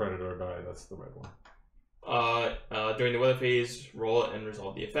tie. Predator die. That's the red one. During the weather phase, roll and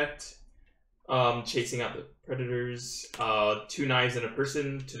resolve the effect. Chasing out the predators. 2 knives and a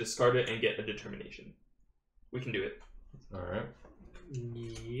person to discard it and get a determination. We can do it. All right.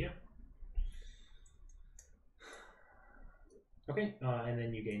 Yeah. Okay, and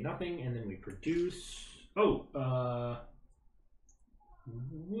then you gain nothing, and then we produce. Oh,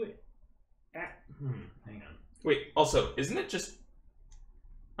 what? Hang on. Wait, also, isn't it just...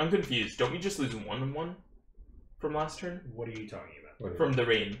 I'm confused. Don't we just lose 1 and 1 from last turn? What are you talking about? From the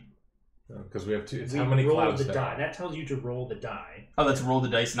rain. Because we have 2. It's We how many roll clouds the there die. are. That tells you to roll the die. Oh, let's roll the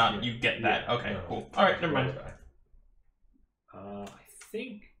dice, not Yeah. you get that. Yeah. Okay, No, cool. Alright, never roll mind. the die. I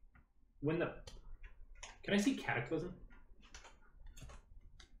think when the. Can I see Cataclysm?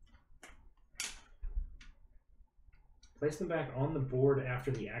 Place them back on the board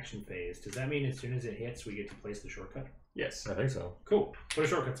after the action phase. Does that mean as soon as it hits, we get to place the shortcut? Yes. I think so. Cool. Put a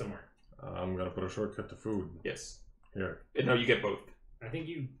shortcut somewhere. I'm gonna put a shortcut to food Yes. here. No, you get both. I think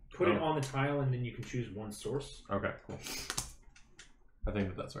you put it on the tile and then you can choose one source. Okay, cool. I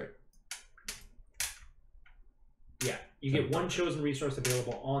think that's right. Yeah, you get one chosen resource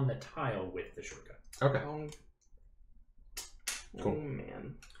available on the tile with the shortcut. Okay. Cool. Cool. Oh,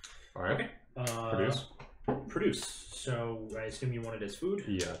 man. All right. Okay. Produce. Produce. So I assume you want it as food?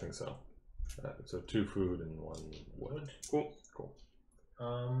 Yeah, I think so. So 2 food and 1 wood. Cool. Cool.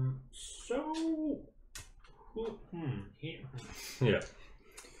 So... Yeah.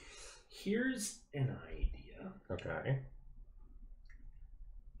 Here's an idea. Okay.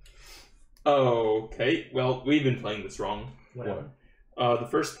 Okay, well, we've been playing this wrong. Whatever. The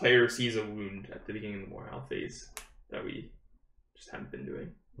first player sees a wound at the beginning of the morale phase that we just haven't been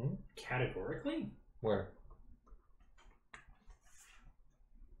doing. Categorically? Where?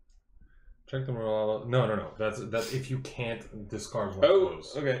 Check the morale. No. That's if you can't discard one of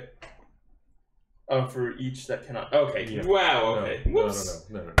those. Okay. Oh, for each that cannot. Okay. Yeah. Wow. Okay. No, Whoops.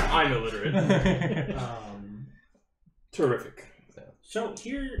 no. I'm illiterate. Terrific. So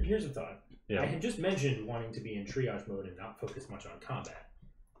here's a thought. Yeah. I had just mentioned wanting to be in triage mode and not focus much on combat.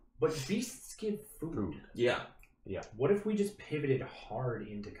 But beasts give food. Yeah. What if we just pivoted hard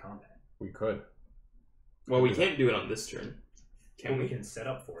into combat? We could. Well, we can't do it on this turn. Can we we? can set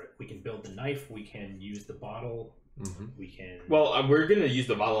up for it. We can build the knife. We can use the bottle. Mm-hmm. We can. Well, we're gonna use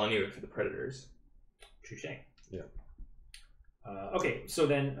the bottle anyway for the predators. Touche. Yeah. Okay, so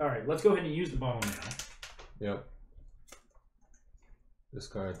then, all right, let's go ahead and use the bottle now. Yep.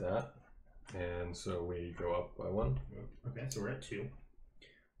 Discard that. And so we go up by 1. Okay, so we're at 2.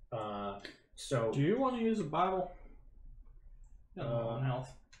 So Do you want to use a Bible? On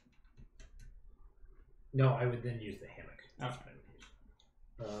health. no, I would then use the hammock. Okay.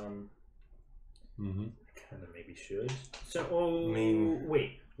 I kind of maybe should. So,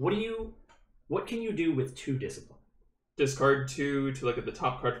 wait. What can you do with 2 discipline? Discard 2 to look at the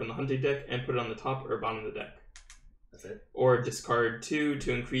top card from the hunting deck and put it on the top or bottom of the deck. That's it. Or discard 2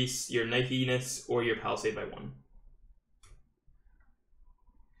 to increase your knifeiness or your palisade by 1.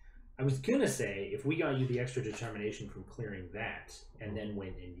 I was gonna say, if we got you the extra determination from clearing that, and then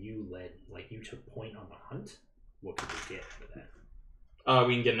went and you led, like you took point on the hunt, what could we get for that?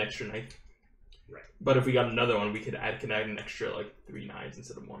 We can get an extra knife. Right. But if we got another one, we could add an extra like 3 knives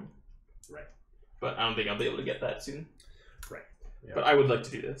instead of 1. Right. But I don't think I'll be able to get that soon. Right. Yeah. But I would like to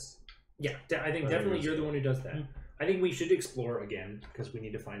do this. Yeah, I think definitely you're the one who does that. I think we should explore again, because we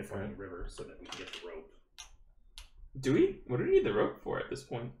need to find a fucking river so that we can get the rope. Do we? What do we need the rope for at this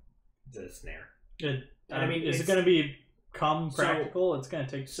point? The snare. I mean, is it going to become practical? It's going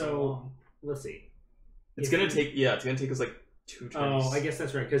to take so long. Let's see. It's gonna take us like 2 turns. Oh, I guess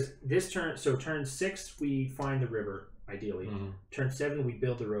that's right. Because this turn, so turn 6 we find the river ideally. Turn 7 we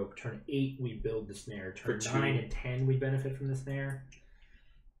build the rope. Turn 8 we build the snare. Turn 9 and 10 we benefit from the snare.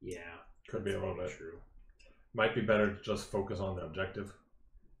 Yeah, Could be a little bit. true. Might be better to just focus on the objective.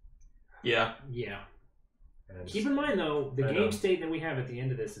 Yeah. Yeah. And Keep in mind though, the I game know. state that we have at the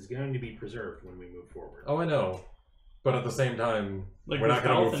end of this is going to be preserved when we move forward. Oh, I know. But at the same time, Like we're not with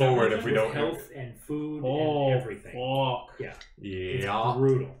going to health move and forward if everything? we don't. Health and food Oh, and everything. fuck. Yeah. It's Yeah.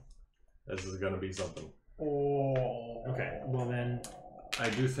 brutal. This is going to be something. Oh. Okay. Well then, I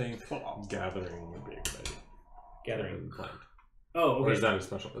do think gathering would be a good idea. gathering. Plant. Oh, Or okay. is that a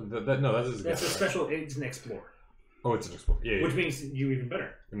special? No, that is That's a gathering. special. It's an explore, Oh, it's an explore. Yeah, which yeah. makes you even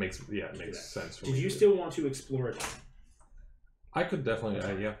better. It makes Do that. sense. For Did me you to do. still want to explore it? I could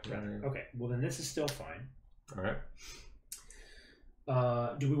definitely. Yeah. Okay. Well, then this is still fine. All right.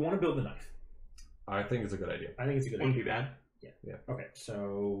 Do we want to build the knife? I think it's a good idea. I think it's a good Wouldn't idea. be bad. Yeah. Okay.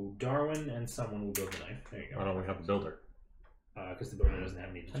 So Darwin and someone will build the knife. There you Why go. don't we have the builder? Because the builder doesn't have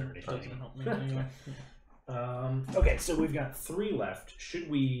any determination. Doesn't help me anyway. Okay. So we've got 3 left. Should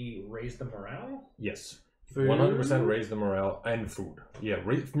we raise the morale? Yes. Food? 100% raise the morale and food. Yeah,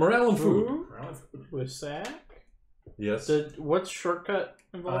 morale and food. Morale and food. With sack? Yes. What's shortcut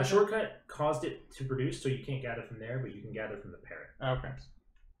involved? Shortcut caused it to produce, so you can't gather from there, but you can gather from the parrot. Okay.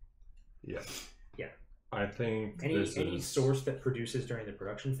 Yeah. Yeah. I think Any source that produces during the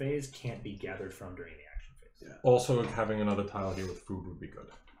production phase can't be gathered from during the action phase. Yeah. Also, having another tile here with food would be good.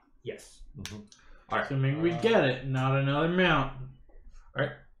 Yes. All right. So maybe we get it, not another mount. All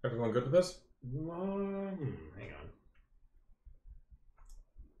right. Everyone good with this? Hang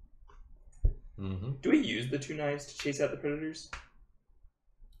on. Do we use the 2 knives to chase out the predators?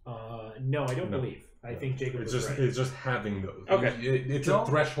 No, I don't No. believe. I think Jacob It's was just right. it's just having those. Okay. It's a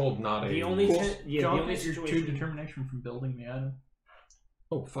threshold, not The a. only Cool. the Don't only get your situation. 2 determination from building the item.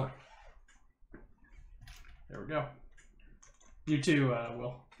 Oh fuck. There we go. You too,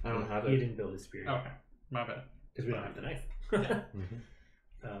 Will. I don't have He it. didn't build his spear Okay, my bad. because we don't have the knife.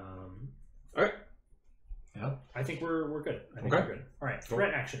 All right. Yeah. I think we're good. I think Okay. we're good. All right. Cool.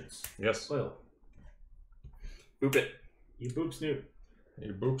 Threat actions. Yes. Will, Boop it. you boop snoot.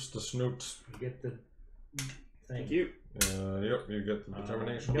 You boops the snoot. You get the thing. Thank you. Yep. You get the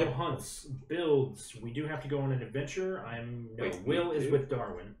determination. No hunts, builds. We do have to go on an adventure. Wait, Will we is do? with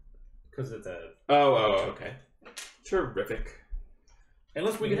Darwin because it's a. Oh, okay. Terrific.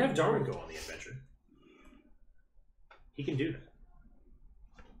 Unless we could have Darwin go on the adventure. He can do that.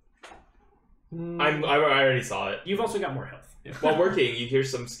 I already saw it. You've also got more health. While working, you hear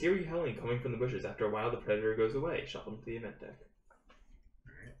some scary howling coming from the bushes. After a while, the predator goes away. Shuffle into the event deck.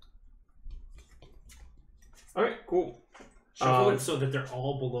 Alright, cool. Shuffle it so that they're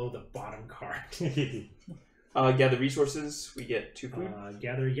all below the bottom card. Gather resources. We get 2 food.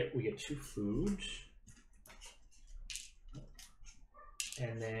 Gather, yep, we get 2 food.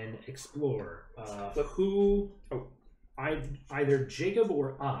 And then explore. Either Jacob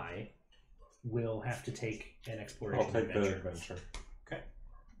or I will have to take an exploration I'll take adventure. the adventure. Okay.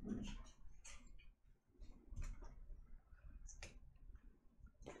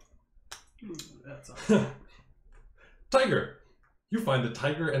 That's awesome. Tiger! You find the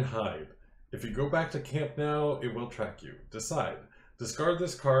tiger and hide. If you go back to camp now, it will track you. Decide. Discard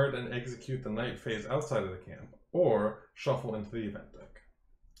this card and execute the night phase outside of the camp, or shuffle into the event deck.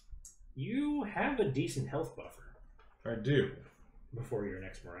 You have a decent health buffer I do. before your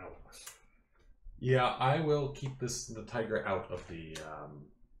next morale loss. Yeah, I will keep the tiger out of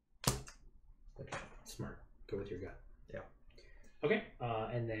Smart. Go with your gut. Yeah. Okay,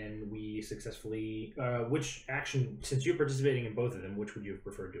 and then we successfully. Which action, since you're participating in both of them, which would you have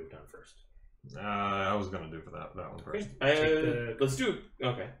preferred to have done first? I was gonna do for that one first. Okay. Let's do.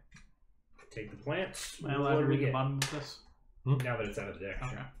 Okay. Take the plants. Am I allowed to What do we read the get? bottom of this? Now that it's out of the deck.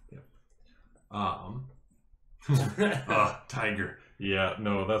 Okay. Tiger. Yeah,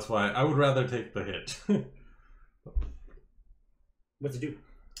 no, that's why I would rather take the hit. What's it do?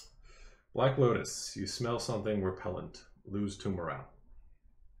 Black Lotus. You smell something repellent. Lose 2 morale.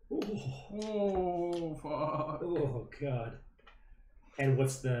 Oh, fuck. Oh god. And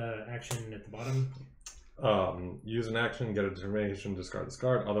what's the action at the bottom? Use an action, get a determination, discard this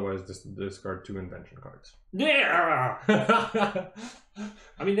card. Otherwise, discard 2 invention cards. Yeah.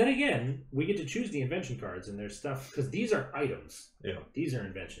 I mean, then again, we get to choose the invention cards, and there's stuff because these are items. Yeah. These are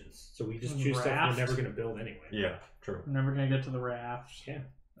inventions, so we just choose stuff Raft. we're never going to build anyway. Yeah, true. I'm never gonna get to the raft. Yeah.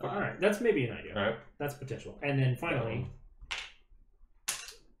 All right, that's maybe an idea. All right. That's potential. And then finally,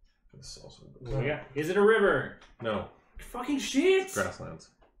 This also what do we got? Is it a river? No, Fucking shit! grasslands.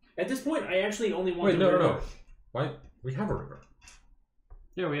 At this point, I actually only want Wait, the no, river. no. Why? We have a river.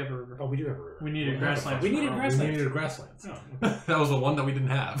 Yeah, we have a river. Oh, we do have a river. We needed What the grasslands. fuck? We needed for our- grasslands. We needed grasslands. Oh, okay. That was the one that we didn't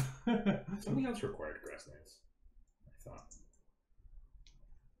have. Something else required grasslands. I thought.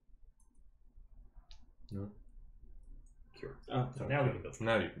 No. Cure. Oh, So now we can build.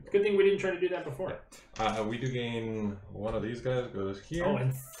 Now you can. Good thing we didn't try to do that before. We do gain one of these guys goes here, Oh,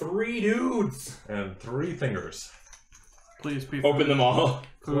 and 3 dudes. and 3 fingers. Please be Open them all.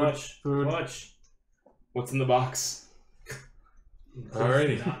 Clutch. Food. Clutch. What's in the box?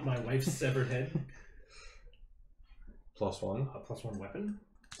 Alrighty. Not my wife's severed head. +1. +1 weapon.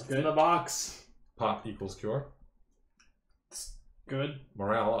 What's in the box? Pot equals cure. Good.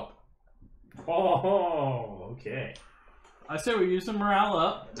 Morale up. Oh, okay. I say we use the morale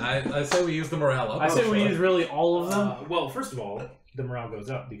up. I say we use the morale up. I say we Sure. use really all of them. Well, first of all, the morale goes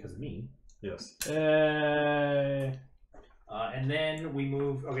up because of me. Yes. And then we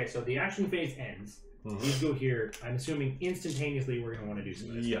move. Okay, so the action phase ends. Mhm. These go here. I'm assuming instantaneously we're going to want to do some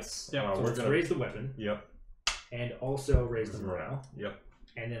of this. Yes. Yeah, So we're let's gonna. raise the weapon Yep. and also raise the morale. Yep.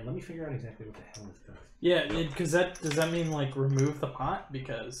 And then let me figure out exactly what the hell this does. Yeah, because does that mean like remove the pot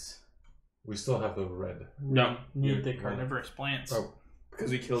because We still have the red. No, we need you- the carnivorous plants? Oh.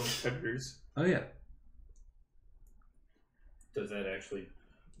 because we killed predators. Oh yeah. Does that actually?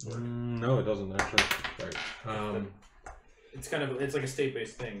 No, it doesn't actually. Right. It's kind of it's like a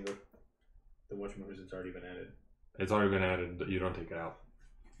state-based thing. The whatchamacallit it's already been added. It's already been added. You don't take it out.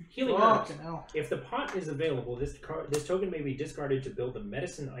 Healing herbs. Fucking hell. If the pot is available, this token may be discarded to build a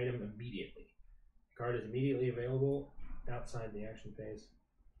medicine item immediately. The card is immediately available outside the action phase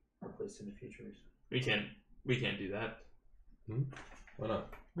or placed in the future. We can't do that. Why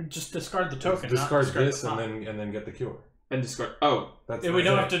not? We just discard the token. Discard not this the pot. and then get the cure. And discard. Oh, That's Yeah, we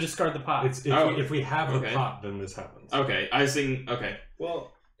don't that's have to discard the pot. It's if, Oh, if we have the okay. pot, then this happens. okay. I was thinking. Okay.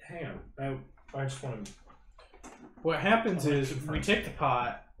 Well, hang on. I just want to. What happens I wanna is keep we finding take the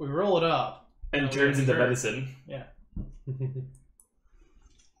pot, we roll it up. And we turns into insert- medicine.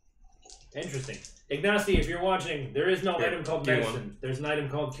 Interesting. Ignacy, if you're watching, there is no Here, item called give me medicine. There's an item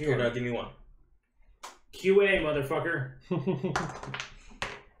called Here, cure. now give me one. QA, motherfucker.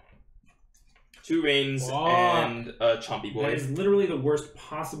 2 rains Fuck. and a chompy boy. That is literally the worst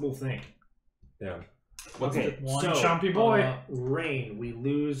possible thing. Yeah. What's Okay, it? One so, chompy boy. Rain. We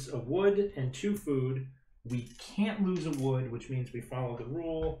lose a wood and 2 food. We can't lose a wood, which means we follow the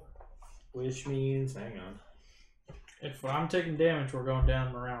rule. Which means, hang on. If I'm taking damage, we're going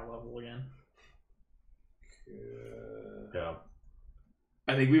down morale level again. Yeah.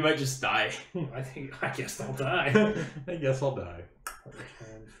 I think we might just die. I guess I'll die. I guess I'll die.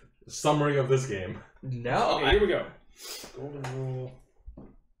 Summary of this game. No. Okay, here we go. Golden rule.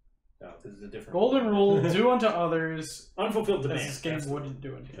 No, this is a different Golden rule: do unto others Unfulfilled as demand. this game That's the wouldn't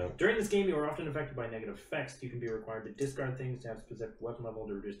do unto you. During this game, you are often affected by negative effects. You can be required to discard things to have specific weapon level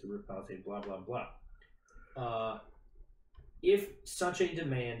to reduce the root palisade, blah, blah, blah. If such a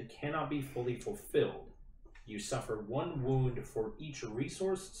demand cannot be fully fulfilled, you suffer 1 wound for each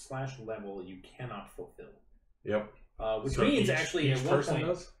resource / level you cannot fulfill. Yep. Which So means each actually at one person point...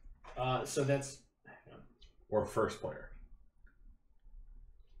 does? so that's... Hang on. Or first player.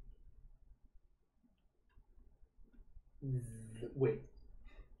 Wait.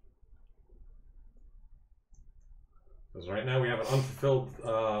 Because right now we have an unfulfilled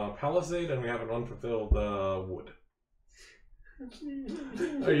palisade and we have an unfulfilled wood.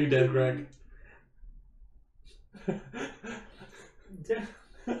 Are you dead, Greg?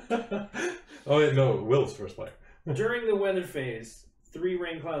 Oh wait, no, Will's first player. During the weather phase, 3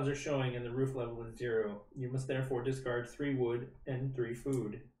 rain clouds are showing and the roof level is 0. You must therefore discard 3 wood and 3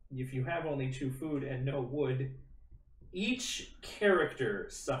 food. If you have only 2 food and no wood, each character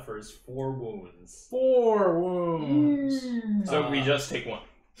suffers 4 wounds. 4 wounds. So we just take 1.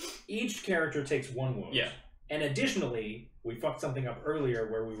 Each character takes 1 wound. Yeah. And additionally, we fucked something up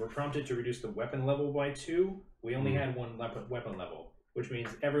earlier where we were prompted to reduce the weapon level by 2. We only had 1 weapon level, which means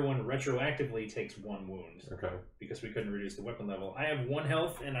everyone retroactively takes 1 wound. Okay. Because we couldn't reduce the weapon level. I have 1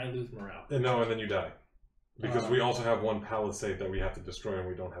 health and I lose morale. And then you die. Because we also have 1 palisade that we have to destroy, and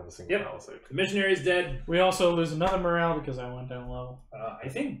we don't have a single palisade. The missionary is dead. We also lose another morale because I went down level. I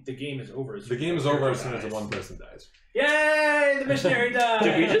think the game is over. The game is over as soon as the 1 person dies. Yay! The missionary died!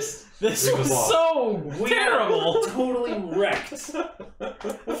 Did we just... This We was just so terrible. Totally wrecked.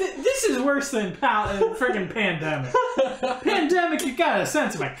 This is worse than friggin' Pandemic. Pandemic, you got a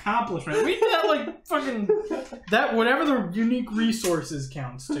sense of accomplishment. We got like fucking... that whatever the unique resources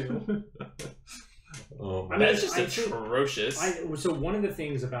counts to. Oh, I mean, That's just atrocious. So one of the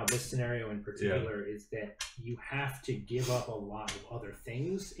things about this scenario in particular is that you have to give up a lot of other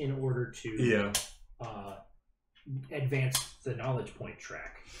things in order to advance the knowledge point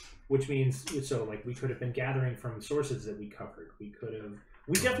track. Which means, so like we could have been gathering from sources that we covered. We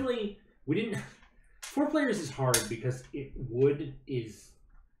didn't. 4 players is hard because wood is,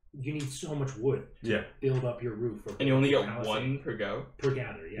 you need so much wood to build up your roof. And you only get 1 per go? Per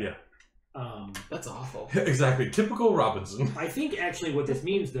gather, yeah. That's awful. Exactly. Typical Robinson. I think actually what this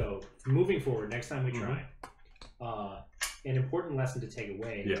means, though, moving forward, next time we try, an important lesson to take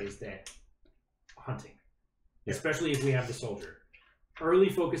away is that hunting, especially if we have the soldier, early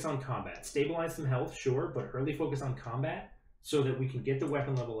focus on combat. Stabilize some health, sure, but early focus on combat so that we can get the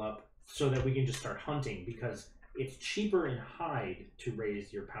weapon level up so that we can just start hunting, because it's cheaper in hide to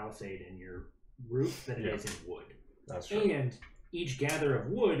raise your palisade and your roof than it is in wood. That's true. And each gather of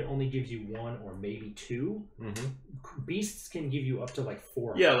wood only gives you 1 or maybe 2. Beasts can give you up to like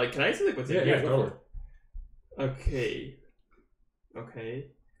 4. Yeah, like, can I see like what's in Yeah, totally. Okay. Okay.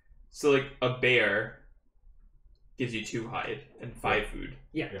 So like a bear gives you 2 hide and 5 food.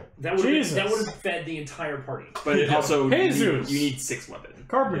 Yeah. That would have fed the entire party. But it also Jesus. you need 6 weapons.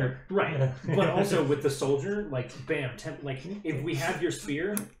 Carpenter. Right. But also with the soldier, like bam, if we have your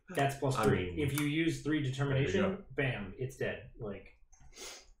spear, that's +3. I mean, if you use 3 determination, bam, it's dead. Like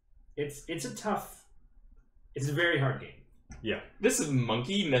it's a very hard game. Yeah. This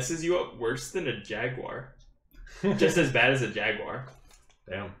monkey messes you up worse than a jaguar. Just as bad as a jaguar.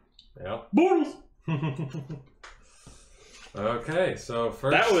 Damn. Yeah. Bonus. Okay, so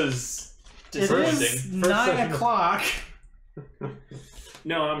first... That was It disappointing. is 9 o'clock.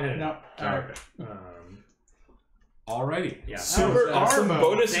 No, I'm headed. No. Okay. Alrighty. Yeah. Super awesome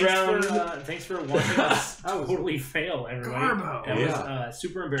bonus round. Thanks for watching us totally fail, everybody. Garbo. That was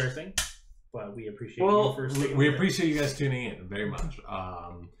super embarrassing, but we appreciate you Well, for sticking we with it. appreciate you guys tuning in very much.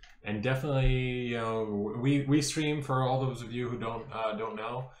 And definitely, you know, we stream, for all those of you who don't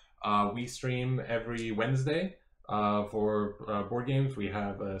know. We stream every Wednesday for board games. We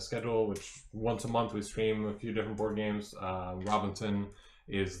have a schedule which once a month we stream a few different board games. Robinson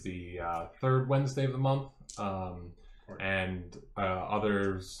is the 3rd Wednesday of the month. And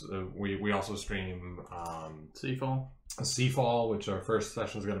others, we also stream Seafall, which our first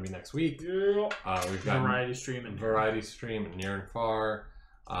session is going to be next week. We've got Variety Stream and Near and Far.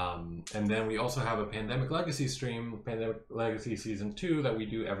 And then we also have a Pandemic Legacy stream, Pandemic Legacy Season 2, that we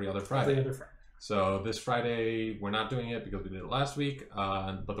do every other Friday. So this Friday, we're not doing it because we did it last week,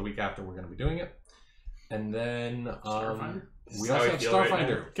 but the week after we're going to be doing it. And then we also have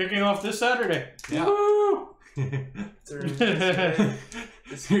Starfinder. right kicking off this Saturday. Yeah. Woo!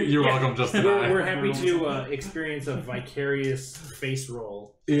 You're welcome, Justin. We're happy to experience a vicarious face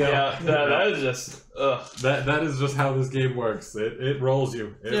roll. Yeah, that is just That is just how this game works. It rolls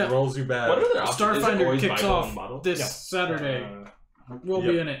you. It rolls you bad. What other options? Is it Starfinder always kicks buy one off bottle? this Saturday. We'll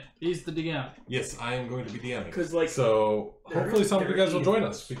be in it. He's the DM. Yes, I am going to be DMing. Because like, So hopefully some of you guys will join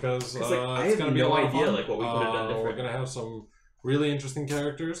us, because like, I it's have going to be a no lot of idea, fun. like, what we could have done We're different. going to have some really interesting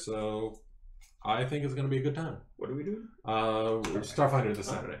characters, so I think it's going to be a good time. what are we doing? Starfinder this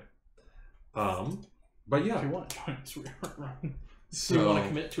Saturday. But If yeah, you want to join us, so you want to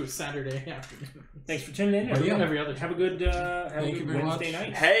commit to a Saturday afternoon. Thanks for tuning in. But yeah, every other Have a good Thank you very Wednesday much.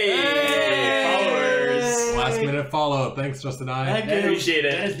 night. Hey, followers! last minute follow. Thanks, Justin. Thank That you. Appreciate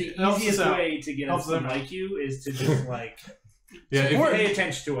That it. is the Helps us easiest out. way to get us Helps to them out. like you, is to just like Yeah, pay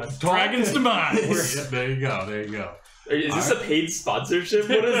attention to us. Dragons Demise. Yeah, there you go. There you go. Is this a paid sponsorship?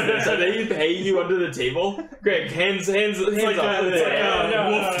 What is this? Are they paying you under the table? Greg, hands It's like up.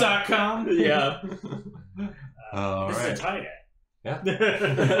 wolf.com. Yeah. All This right. is a tie-dye. Yeah.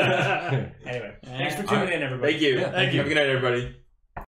 Anyway, thanks for tuning in, everybody. Thank you. Yeah, thank you. Have a good night, everybody.